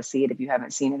wait for y'all to see it if you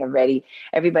haven't seen it already.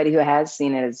 Everybody who has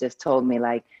seen it has just told me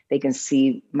like they can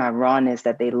see my rawness,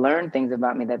 that they learned things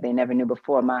about me that they never knew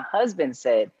before. My husband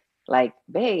said, like,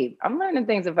 babe, I'm learning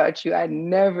things about you I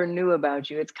never knew about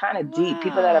you. It's kind of deep.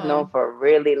 People that I've known for a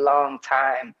really long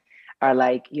time are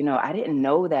like, I didn't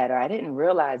know that, or I didn't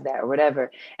realize that, or whatever.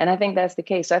 And I think that's the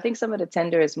case. So I think some of the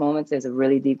tenderest moments is a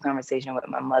really deep conversation with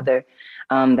my mother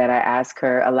that I ask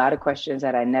her a lot of questions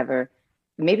that I never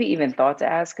maybe even thought to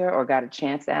ask her or got a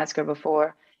chance to ask her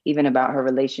before, even about her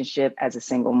relationship as a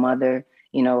single mother,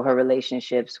 her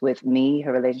relationships with me,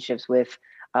 her relationships with,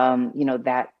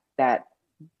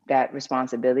 that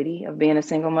responsibility of being a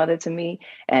single mother to me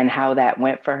and how that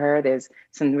went for her. There's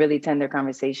some really tender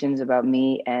conversations about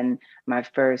me and my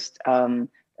first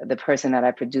the person that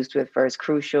I produced with first,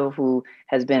 Crucial, who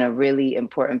has been a really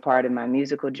important part of my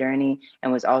musical journey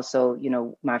and was also,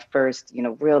 my first,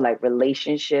 real like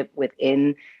relationship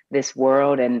within this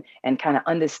world and kind of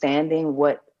understanding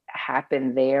what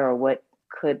happened there or what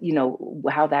could,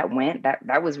 how that went.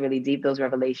 That was really deep, those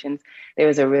revelations. There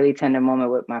was a really tender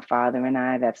moment with my father and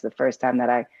I. That's the first time that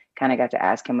I kind of got to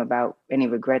ask him about any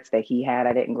regrets that he had.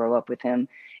 I didn't grow up with him.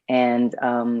 And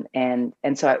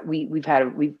so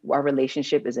our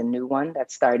relationship is a new one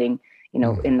that's starting, in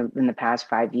the past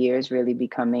 5 years, really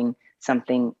becoming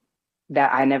something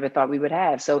that I never thought we would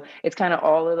have. So it's kind of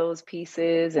all of those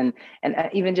pieces and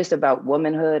even just about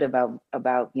womanhood, about,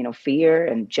 fear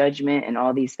and judgment and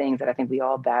all these things that I think we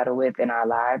all battle with in our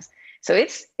lives. So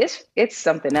it's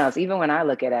something else. Even when I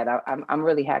look at it, I'm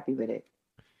really happy with it.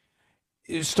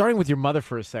 Starting with your mother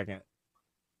for a second,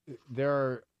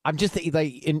 I'm just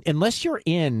like, unless you're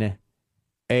in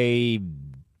a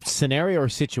scenario or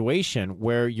situation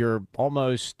where you're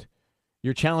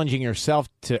challenging yourself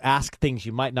to ask things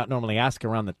you might not normally ask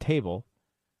around the table,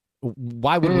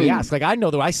 why would we ask? Like, I know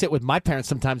that I sit with my parents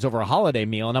sometimes over a holiday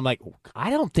meal, and I'm like, I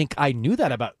don't think I knew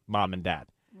that about mom and dad.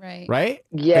 Right. Right?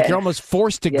 Yeah. Like, you're almost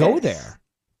forced to go there.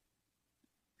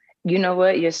 You know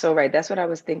what? You're so right. That's what I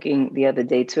was thinking the other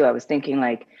day, too. I was thinking,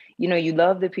 like, you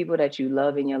love the people that you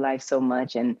love in your life so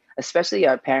much, and especially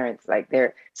our parents. Like,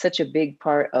 they're such a big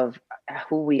part of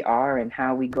who we are and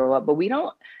how we grow up, but we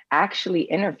don't actually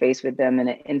interface with them in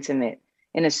an intimate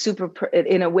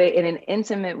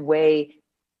way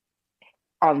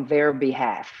on their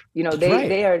behalf.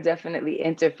 They are definitely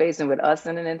interfacing with us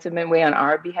in an intimate way on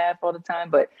our behalf all the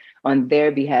time, but on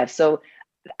their behalf. So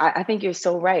I think you're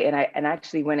so right. And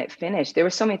actually, when it finished, there were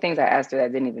so many things I asked her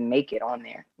that didn't even make it on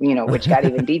there, which got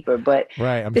even deeper. But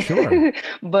right, I'm sure.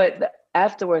 But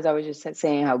afterwards, I was just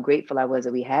saying how grateful I was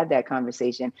that we had that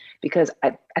conversation, because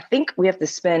I think we have to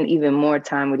spend even more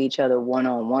time with each other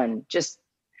one-on-one, just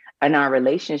in our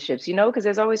relationships, because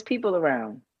there's always people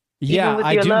around. Yeah, even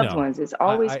with your loved ones, it's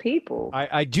always people.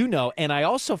 I do know. And I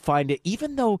also find it,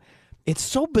 even though it's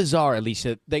so bizarre,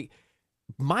 Alicia,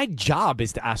 my job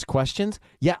is to ask questions,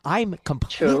 yet I'm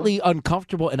completely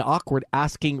uncomfortable and awkward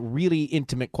asking really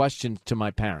intimate questions to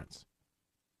my parents.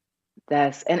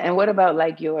 And what about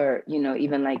like your,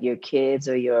 even like your kids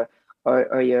or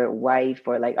your wife,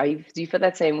 or like, do you feel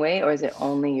that same way, or is it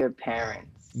only your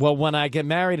parents? Well, when I get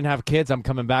married and have kids, I'm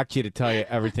coming back to you to tell you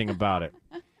everything about it.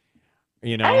 I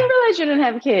didn't realize you didn't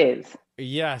have kids.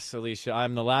 Yes, Alicia,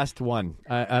 I'm the last one.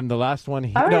 I'm the last one.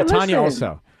 All right, Tanya listen.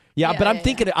 also. Yeah, but I'm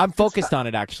thinking, I'm focused on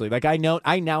it actually. Like I now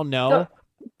know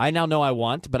I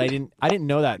want, but I didn't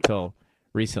know that till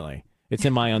recently. It's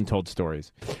in my untold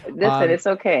stories. Listen, it's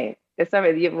okay. It's all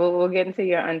right. We'll get into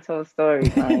your untold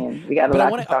stories, Ryan. We got a lot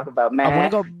to talk about, man. I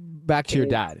want to go back to your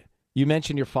dad. You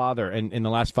mentioned your father, and in the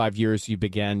last 5 years, you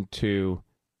began to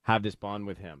have this bond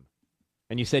with him,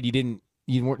 and you said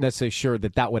you weren't necessarily sure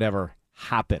that would ever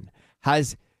happen.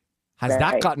 Have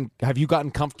you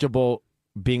gotten comfortable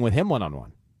being with him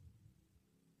one-on-one?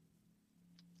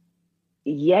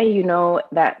 Yeah,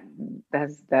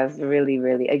 that's really,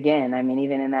 really, again, I mean,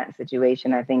 even in that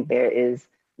situation, I think there's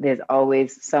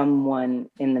always someone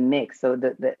in the mix. So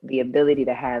the ability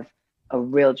to have a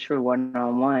real true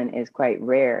one-on-one is quite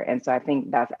rare. And so I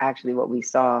think that's actually what we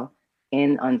saw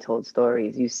in Untold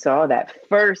Stories. You saw that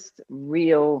first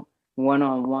real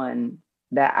one-on-one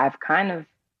that I've kind of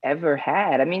ever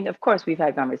had. I mean, of course, we've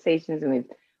had conversations and we've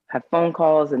had phone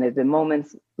calls, and there's been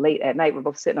moments late at night we're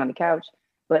both sitting on the couch,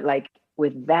 but like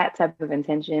with that type of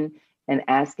intention and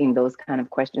asking those kind of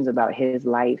questions about his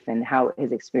life and how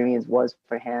his experience was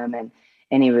for him and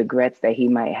any regrets that he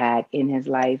might have in his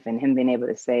life, and him being able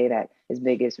to say that his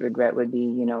biggest regret would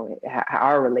be,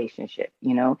 our relationship,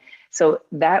 So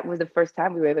that was the first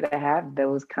time we were able to have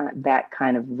that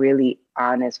kind of really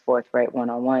honest, forthright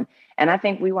one-on-one. And I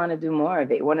think we want to do more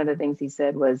of it. One of the things he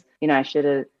said was, I should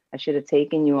have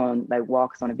taken you on like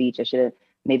walks on the beach. I should have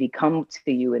maybe come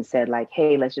to you and said like,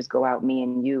 hey, let's just go out, me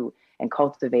and you, and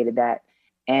cultivated that.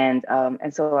 And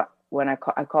so when I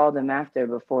called him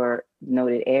before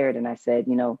Noted aired, and I said,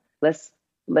 let's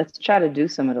try to do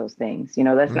some of those things.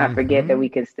 Let's not forget that we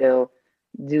can still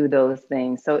do those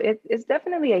things. So it's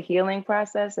definitely a healing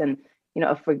process. And,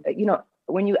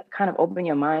 when you kind of open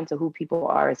your mind to who people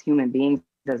are as human beings,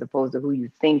 as opposed to who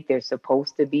you think they're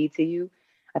supposed to be to you,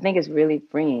 I think it's really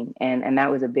freeing. And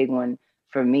that was a big one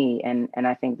for me. And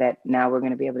I think that now we're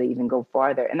going to be able to even go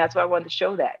farther. And that's why I wanted to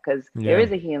show that, because there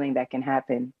is a healing that can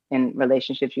happen in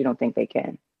relationships you don't think they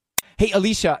can. Hey,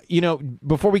 Alicia,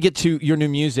 before we get to your new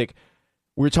music,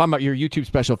 we were talking about your YouTube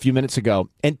special a few minutes ago.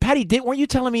 And Patty, weren't you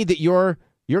telling me that your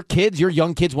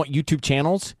young kids want YouTube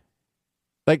channels?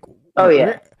 Like, Oh,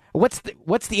 yeah. what's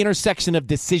the intersection of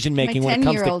decision making when it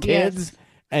comes to 10-year-old, kids yes.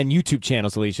 and YouTube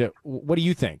channels, Alicia? What do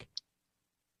you think?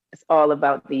 It's all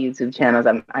about the YouTube channels.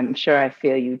 I'm sure I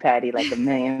feel you, Patty, like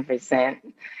 1,000,000%.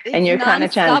 And you're kind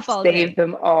of trying to stave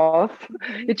them off.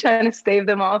 You're trying to stave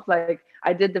them off. Like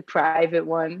I did the private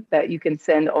one that you can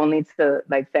send only to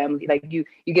like family. Like you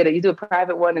do a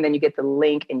private one and then you get the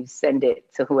link and you send it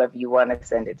to whoever you want to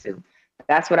send it to.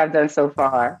 That's what I've done so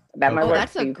far. That might work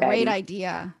That's for a you, great Patty.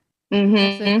 idea. Mm-hmm.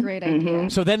 That's a great idea.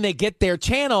 So then they get their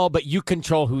channel, but you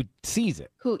control who sees it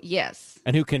Yes.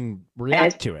 and who can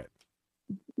react to it.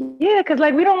 Yeah, because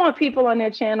like we don't want people on their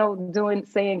channel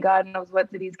saying God knows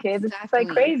what to these kids. It's like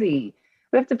crazy.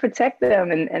 We have to protect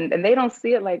them, and they don't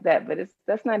see it like that. But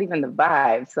that's not even the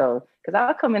vibe. So, because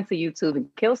I'll come into YouTube and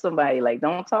kill somebody. Like,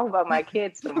 don't talk about my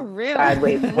kids some Really?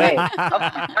 sideways way.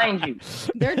 I'll find you.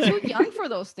 They're too young for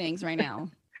those things right now.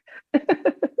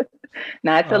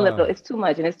 Nah, it's a little. It's too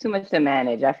much, and it's too much to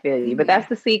manage. I feel you, but that's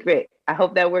the secret. I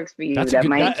hope that works for you. That's That a good-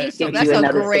 might that- give That's you a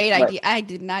another great 6 months. idea. I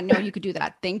did not know you could do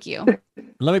that. Thank you.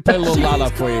 Let me play a little Lala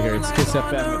for you here. It's Kiss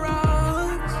FM.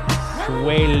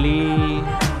 Sway Lee,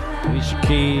 Alicia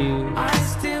Keys. I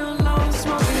still know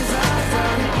smoke is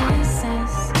out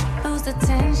incense. Lose the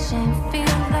tension,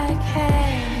 feel like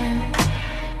heaven.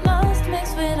 Lost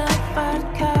mixed with a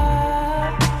vodka.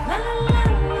 La, la, la,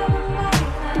 la,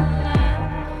 la,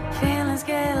 la. Feelings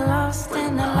get lost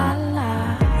in the la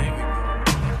la.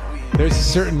 There's a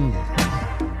certain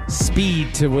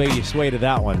speed to where you sway to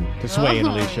that one. To sway in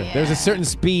Alicia. yeah. There's a certain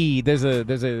speed. There's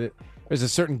a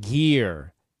certain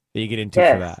gear that you get into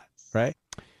Yes. for that, right?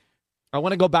 I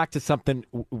want to go back to something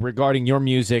regarding your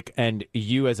music and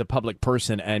you as a public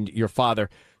person and your father.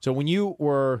 So when you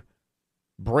were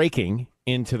breaking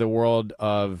into the world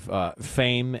of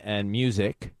fame and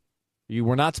music, you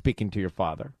were not speaking to your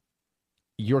father.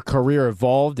 Your career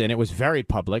evolved and it was very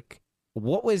public.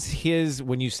 What was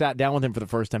when you sat down with him for the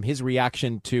first time, his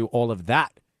reaction to all of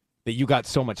that you got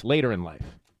so much later in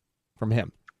life from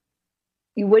him?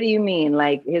 What do you mean?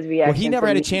 Like his reaction? Well, he never to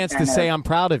had a me chance to kind say, of- I'm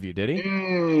proud of you, did he?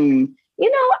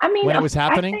 I mean, When it was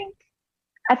happening?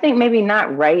 I think maybe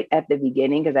not right at the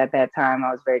beginning, because at that time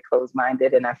I was very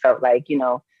closed-minded and I felt like,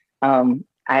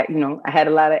 I had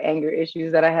a lot of anger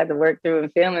issues that I had to work through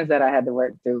and feelings that I had to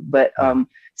work through. But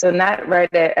so not right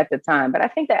there at the time. But I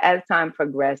think that as time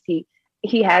progressed, he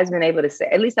has been able to say,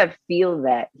 at least I feel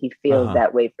that he feels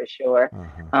that way for sure.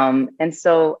 And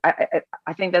so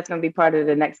I think that's going to be part of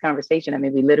the next conversation. I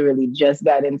mean, we literally just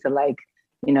got into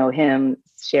him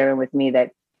sharing with me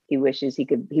that he wishes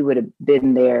he would have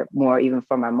been there more even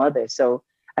for my mother. So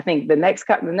I think the next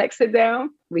sit down,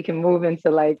 we can move into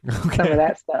some of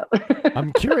that stuff.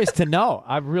 I'm curious to know.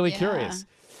 I'm really curious.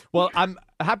 Well, I'm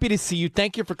happy to see you.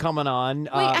 Thank you for coming on.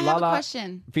 Wait, I have a Lala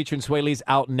question. featuring Sway Lee's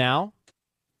out now.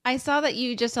 I saw that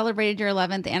you just celebrated your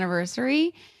 11th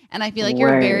anniversary, and I feel like you're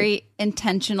a Right. very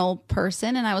intentional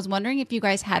person. And I was wondering if you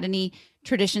guys had any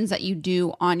traditions that you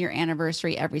do on your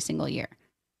anniversary every single year.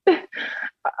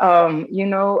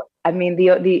 I mean,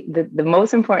 the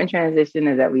most important transition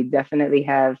is that we definitely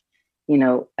have,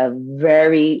 a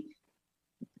very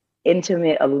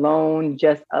intimate, alone,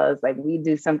 just us. Like we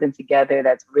do something together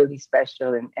that's really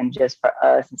special and just for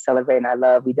us and celebrating our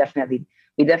love. We definitely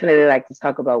like to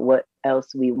talk about what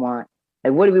else we want.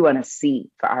 Like, what do we want to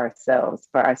see for ourselves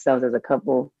as a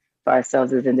couple, for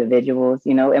ourselves as individuals,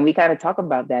 and we kind of talk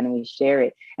about that and we share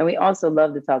it. And we also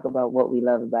love to talk about what we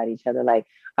love about each other. Like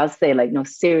I'll say no,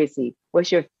 seriously,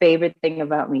 what's your favorite thing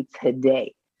about me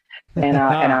today? And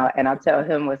I'll tell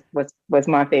him what's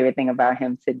my favorite thing about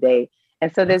him today.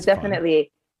 And so there's definitely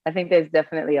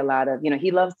a lot of,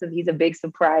 he's a big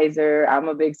surpriser. I'm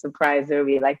a big surpriser.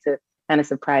 We like to kind of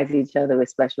surprise each other with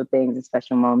special things and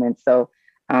special moments. So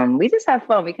we just have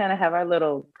fun. We kind of have our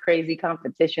little crazy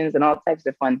competitions and all types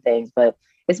of fun things, but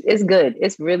it's good.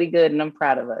 It's really good. And I'm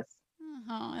proud of us.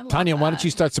 Tanya, why don't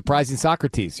you start surprising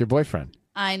Socrates, your boyfriend?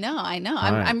 I know. right.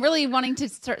 I'm really wanting to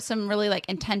start some really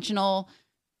intentional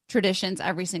traditions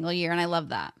every single year, and I love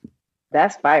that.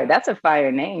 That's fire. That's a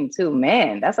fire name too,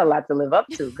 man. That's a lot to live up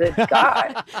to. Good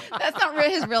God. That's not really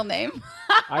his real name.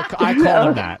 I call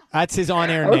him that. That's his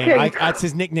on-air name. Okay. That's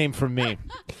his nickname from me.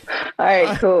 All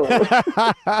right, cool.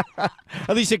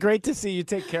 Alicia, great to see you.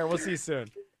 Take care. We'll see you soon.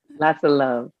 Lots of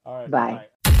love. All right, bye.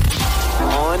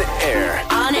 On air.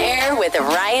 On air with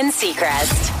Ryan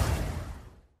Seacrest.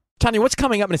 Tanya, what's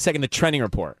coming up in a second? The trending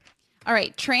report. All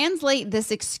right. Translate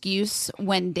this excuse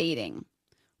when dating.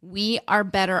 We are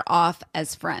better off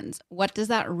as friends. What does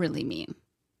that really mean?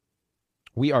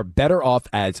 We are better off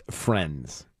as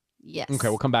friends. Yes. Okay,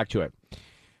 we'll come back to it.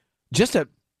 Just a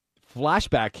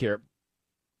flashback here.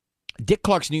 Dick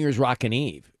Clark's New Year's Rockin'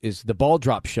 Eve is the ball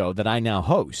drop show that I now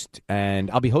host,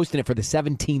 and I'll be hosting it for the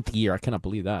 17th year. I cannot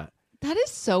believe that. That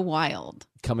is so wild.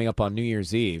 Coming up on New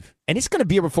Year's Eve. And it's going to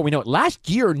be here before we know it. Last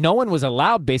year, no one was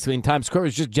allowed basically in Times Square. It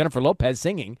was just Jennifer Lopez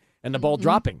singing and the ball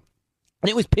dropping. And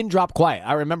it was pin drop quiet.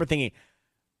 I remember thinking,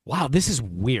 wow, this is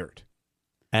weird.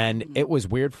 And it was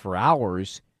weird for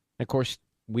hours. And of course,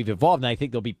 we've evolved, and I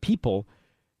think there'll be people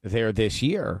there this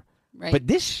year. Right. But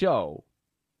this show,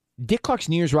 Dick Clark's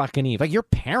New Year's Rockin' Eve, like your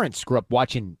parents grew up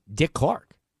watching Dick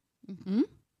Clark. Mm-hmm.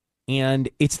 And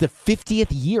it's the 50th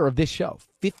year of this show.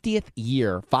 50th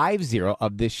year, 50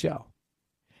 of this show.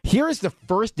 Here is the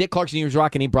first Dick Clark's New Year's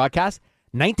Rockin' Eve broadcast,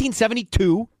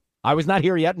 1972. I was not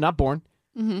here yet, not born.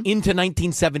 Into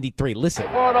 1973. Listen.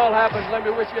 Before it all happens, let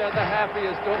me wish you the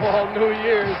happiest of all New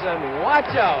Year's, and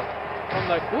watch out from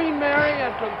the Queen Mary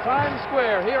and from Times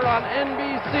Square here on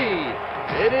NBC.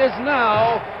 It is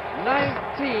now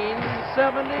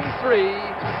 1973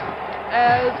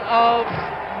 as of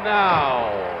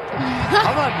now.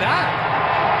 How about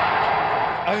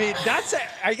that? I mean,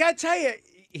 I got to tell you,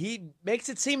 he makes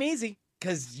it seem easy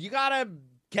because you got to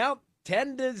count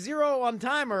 10 to 0 on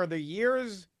timer. The year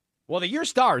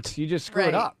starts. You just screw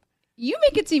it up. You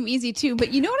make it seem easy too,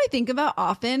 but you know what I think about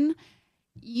often?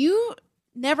 You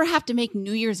never have to make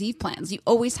New Year's Eve plans. You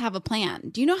always have a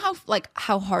plan. Do you know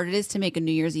how hard it is to make a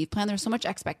New Year's Eve plan? There's so much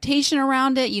expectation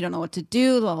around it. You don't know what to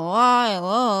do, la, la, la,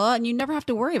 la, and you never have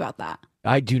to worry about that.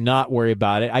 I do not worry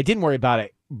about it. I didn't worry about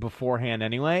it beforehand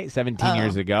anyway, 17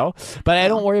 years ago, but I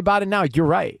don't worry about it now. You're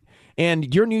right.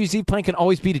 And your New Year's Eve plan can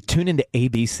always be to tune into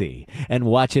ABC and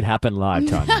watch it happen live,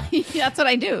 Tanya. That's what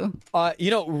I do.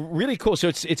 Really cool. So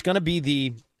it's going to be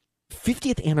the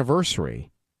 50th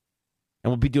anniversary, and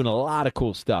we'll be doing a lot of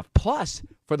cool stuff. Plus,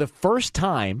 for the first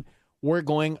time, we're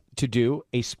going to do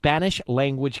a Spanish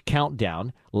language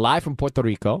countdown live from Puerto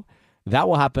Rico. That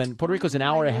will happen. Puerto Rico's an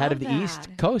hour ahead of the East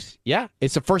Coast. Yeah,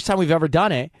 it's the first time we've ever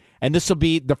done it, and this will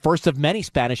be the first of many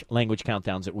Spanish language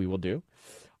countdowns that we will do.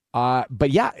 But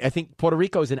yeah, I think Puerto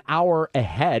Rico is an hour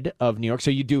ahead of New York.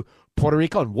 So you do Puerto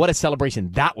Rico, and what a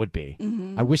celebration that would be.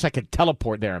 I wish I could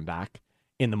teleport there and back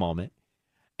in the moment.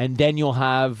 And then you'll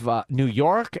have New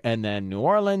York and then New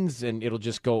Orleans, and it'll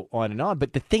just go on and on.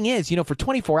 But the thing is, for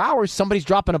 24 hours, somebody's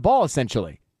dropping a ball,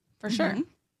 essentially. For sure.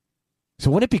 So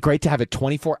wouldn't it be great to have a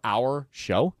 24-hour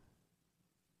show?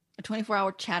 A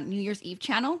 24-hour New Year's Eve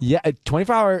channel? Yeah, a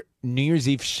 24-hour New Year's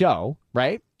Eve show,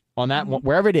 right? On that,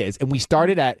 wherever it is. And we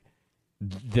started at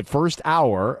the first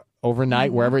hour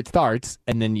overnight, wherever it starts,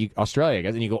 and then Australia, I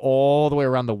guess, and you go all the way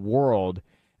around the world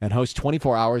and host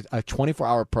 24 hours, a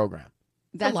 24-hour program.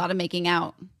 That's a lot of making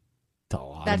out.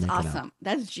 That's awesome.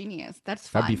 That's genius. That's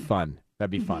fun.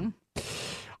 That'd be fun.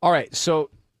 All right,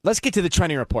 so let's get to the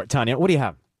trending report. Tanya, what do you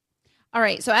have? All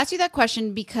right, so I asked you that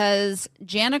question because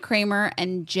Jana Kramer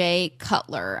and Jay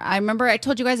Cutler. I remember I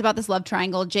told you guys about this love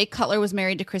triangle. Jay Cutler was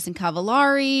married to Kristen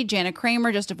Cavallari. Jana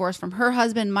Kramer just divorced from her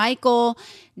husband, Michael.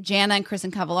 Jana and Kristen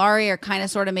Cavallari are kind of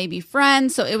sort of maybe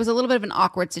friends. So it was a little bit of an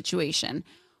awkward situation,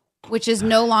 which is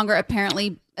no longer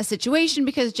apparently a situation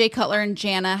because Jay Cutler and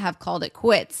Jana have called it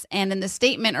quits. And in the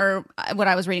statement, or what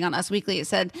I was reading on Us Weekly, it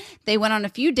said they went on a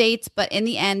few dates, but in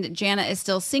the end, Jana is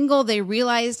still single. They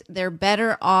realized they're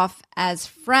better off as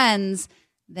friends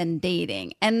than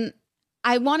dating. And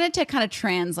I wanted to kind of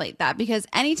translate that because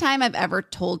anytime I've ever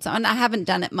told someone, I haven't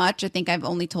done it much. I think I've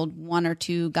only told one or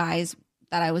two guys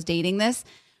that I was dating this,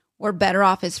 we're better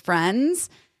off as friends.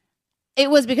 It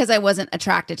was because I wasn't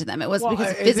attracted to them. It was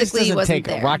because physically it wasn't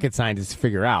there. Take rocket scientists to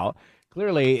figure out.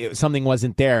 Clearly, something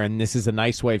wasn't there, and this is a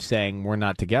nice way of saying we're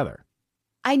not together.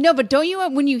 I know, but don't you,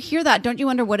 when you hear that, don't you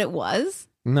wonder what it was?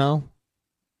 No.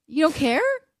 You don't care?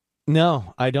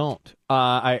 No, I don't.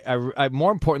 I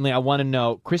more importantly, I want to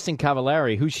know Kristen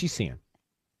Cavallari. Who's she seeing?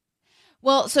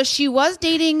 Well, so she was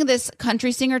dating this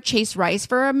country singer Chase Rice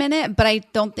for a minute, but I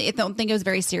don't think it was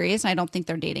very serious, and I don't think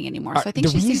they're dating anymore. So I think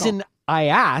she's reason single. I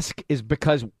ask is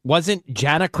because wasn't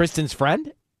Jana Kristen's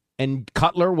friend, and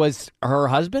Cutler was her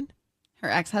husband, her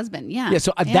ex-husband? Yeah. Yeah.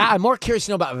 So that I'm more curious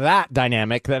to know about that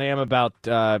dynamic than I am about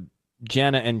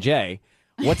Jana and Jay.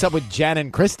 What's up with Jana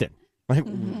and Kristen? Like,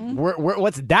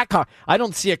 what's that? I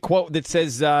don't see a quote that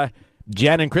says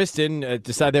Jan and Kristen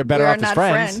decide they're better off as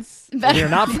friends. We're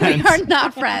not friends. We are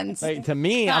not friends. Like, to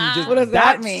me, I'm just what does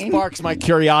that mean? Sparks my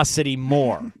curiosity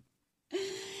more.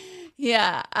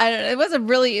 Yeah, I don't know. It was a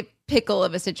really pickle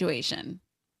of a situation.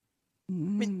 I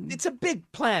mean, it's a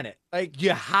big planet. Like,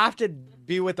 you have to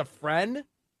be with a friend.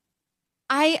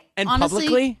 Honestly,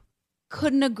 publicly.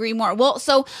 couldn't agree more. Well,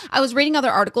 so I was reading other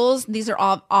articles. These are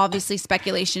all obviously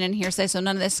speculation and hearsay, so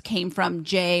none of this came from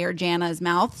Jay or Jana's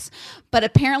mouths. But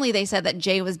apparently they said that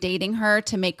Jay was dating her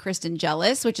to make Kristen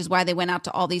jealous, which is why they went out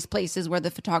to all these places where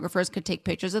the photographers could take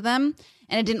pictures of them,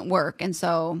 and it didn't work. And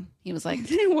so he was like, it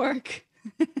didn't work.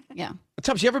 Yeah.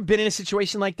 Tubbs, you ever been in a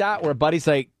situation like that where a buddy's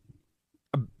like,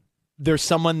 there's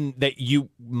someone that you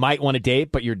might want to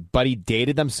date, but your buddy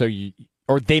dated them, so you,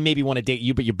 or they maybe want to date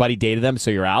you, but your buddy dated them,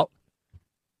 so you're out?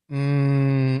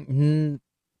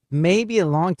 Maybe a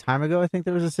long time ago, I think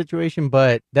there was a situation,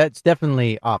 but that's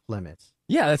definitely off limits.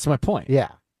 Yeah, that's my point. Yeah.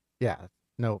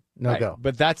 No Right. go.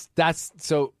 But that's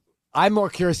so I'm more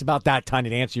curious about that,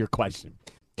 Tanya, to answer your question.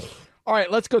 All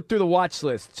right, let's go through the watch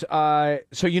list.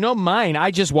 So you know mine, I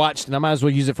just watched, and I might as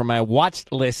well use it for my watch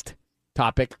list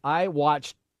topic. I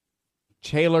watched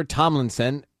Taylor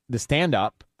Tomlinson, the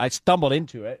stand-up. I stumbled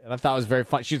into it, and I thought it was very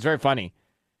fun. She was very funny.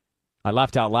 I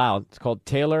laughed out loud. It's called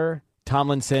Taylor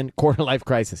Tomlinson Quarter-Life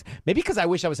Crisis. Maybe because I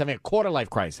wish I was having a quarter-life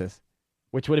crisis,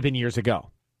 which would have been years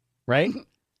ago, right?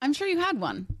 I'm sure you had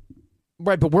one.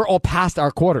 Right, but we're all past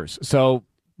our quarters, so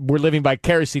we're living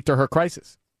vicariously through her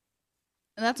crisis.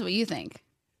 And that's what you think.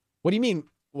 What do you mean,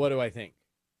 what do I think?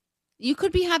 You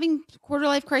could be having quarter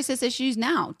life crisis issues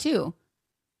now, too.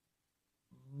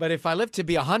 But if I live to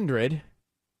be 100,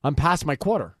 I'm past my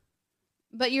quarter.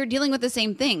 But you're dealing with the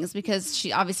same things because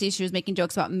she was making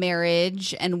jokes about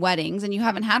marriage and weddings, and you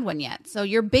haven't had one yet. So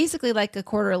you're basically like a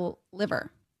quarter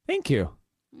liver. Thank you.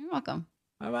 You're welcome.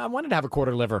 I wanted to have a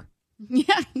quarter liver.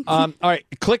 Yeah. All right,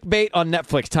 Clickbait on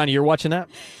Netflix. Tanya, you're watching that?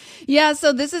 Yeah,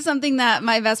 so this is something that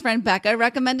my best friend Becca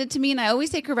recommended to me, and I always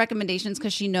take her recommendations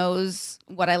because she knows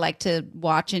what I like to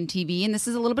watch in TV. And this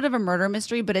is a little bit of a murder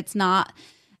mystery, but it's not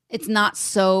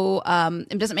so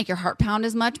it doesn't make your heart pound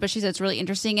as much, but she said it's really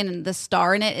interesting. And the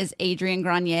star in it is Adrienne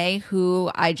Grenier,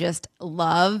 who I just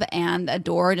love and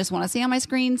adore, just want to see on my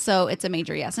screen. So it's a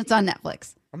major yes. It's on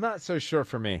Netflix. I'm not so sure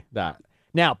for me that.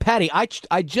 Now, Patty,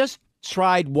 I just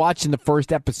tried watching the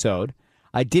first episode.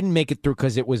 I didn't make it through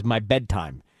because it was my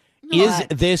bedtime. Is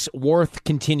this worth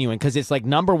continuing? Because it's like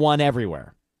number one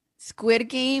everywhere. Squid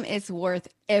Game is worth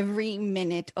every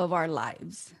minute of our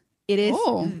lives. It is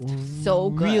so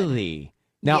good. Really?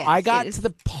 Now, Yes, I got it is. to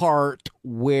the part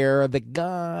where the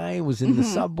guy was in the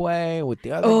subway with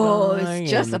the other guy. Oh,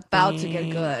 it's just and the about to get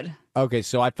thing. good. Okay,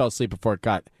 so I fell asleep before it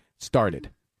got started.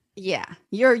 Yeah,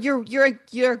 you're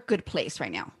a good place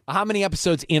right now. How many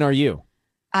episodes in are you?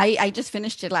 I just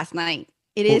finished it last night.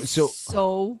 It is so-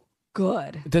 so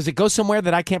good. Does it go somewhere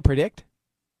that I can't predict?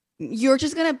 You're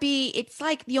just gonna be. It's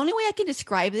like the only way I can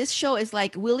describe this show is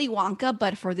like Willy Wonka,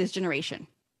 but for this generation.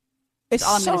 That's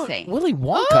all I'm gonna say. Willy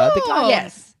Wonka, the guy,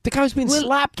 Yes. the guy was being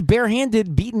slapped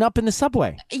barehanded, beaten up in the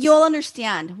subway. You'll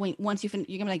understand once you finish.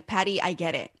 You're gonna be like, Patty, I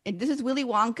get it. This is Willy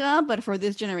Wonka, but for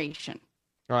this generation.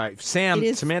 All right, It Sam,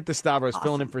 is Samantha Stavros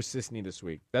filling in for Sisney this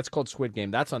week. That's called Squid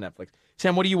Game. That's on Netflix.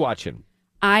 Sam, what are you watching?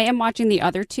 I am watching the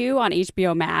other two on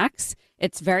HBO Max.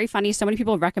 It's very funny. So many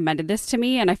people recommended this to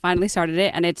me, and I finally started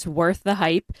it, and it's worth the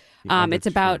hype. It's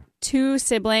about two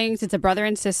siblings. It's a brother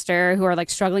and sister who are like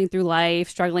struggling through life,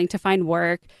 struggling to find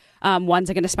work. One's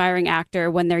like an aspiring actor.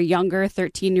 When their younger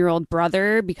 13-year-old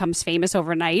brother becomes famous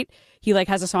overnight, he like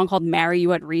has a song called "Marry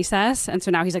You at Recess," and so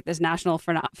now he's like this national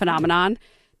phenomenon.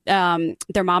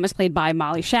 Their mom is played by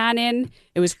Molly Shannon.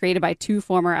 It was created by two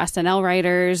former SNL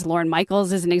writers. Lauren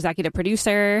Michaels is an executive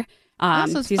producer. so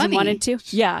Season funny. 1 and 2.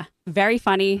 Yeah, very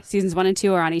funny. Seasons 1 and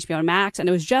 2 are on HBO Max, and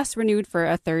it was just renewed for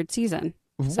a third season.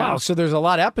 Wow, so there's a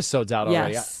lot of episodes out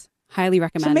already. Yes, highly It's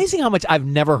recommend. amazing how much I've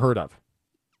never heard of.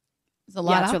 There's a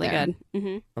lot Yeah, it's out really there. good.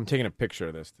 Mm-hmm. I'm taking a picture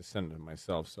of this to send to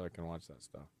myself so I can watch that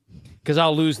stuff. Because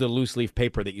I'll lose the loose leaf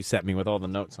paper that you sent me with all the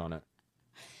notes on it.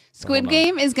 Squid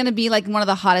Game is going to be like one of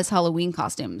the hottest Halloween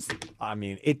costumes. I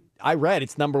mean, I read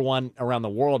it's number one around the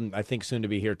world, and I think soon to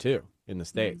be here too in the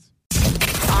States.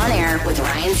 On Air with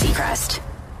Ryan Seacrest.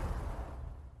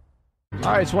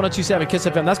 All right, it's 102.7 Kiss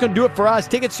FM. That's going to do it for us.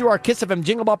 Tickets to our Kiss FM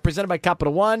Jingle Ball presented by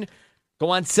Capital One. Go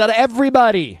on sale to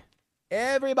everybody.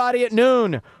 Everybody at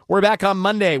noon. We're back on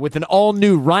Monday with an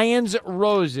all-new Ryan's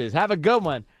Roses. Have a good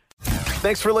one.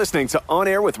 Thanks for listening to On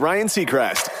Air with Ryan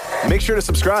Seacrest. Make sure to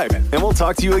subscribe, and we'll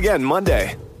talk to you again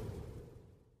Monday.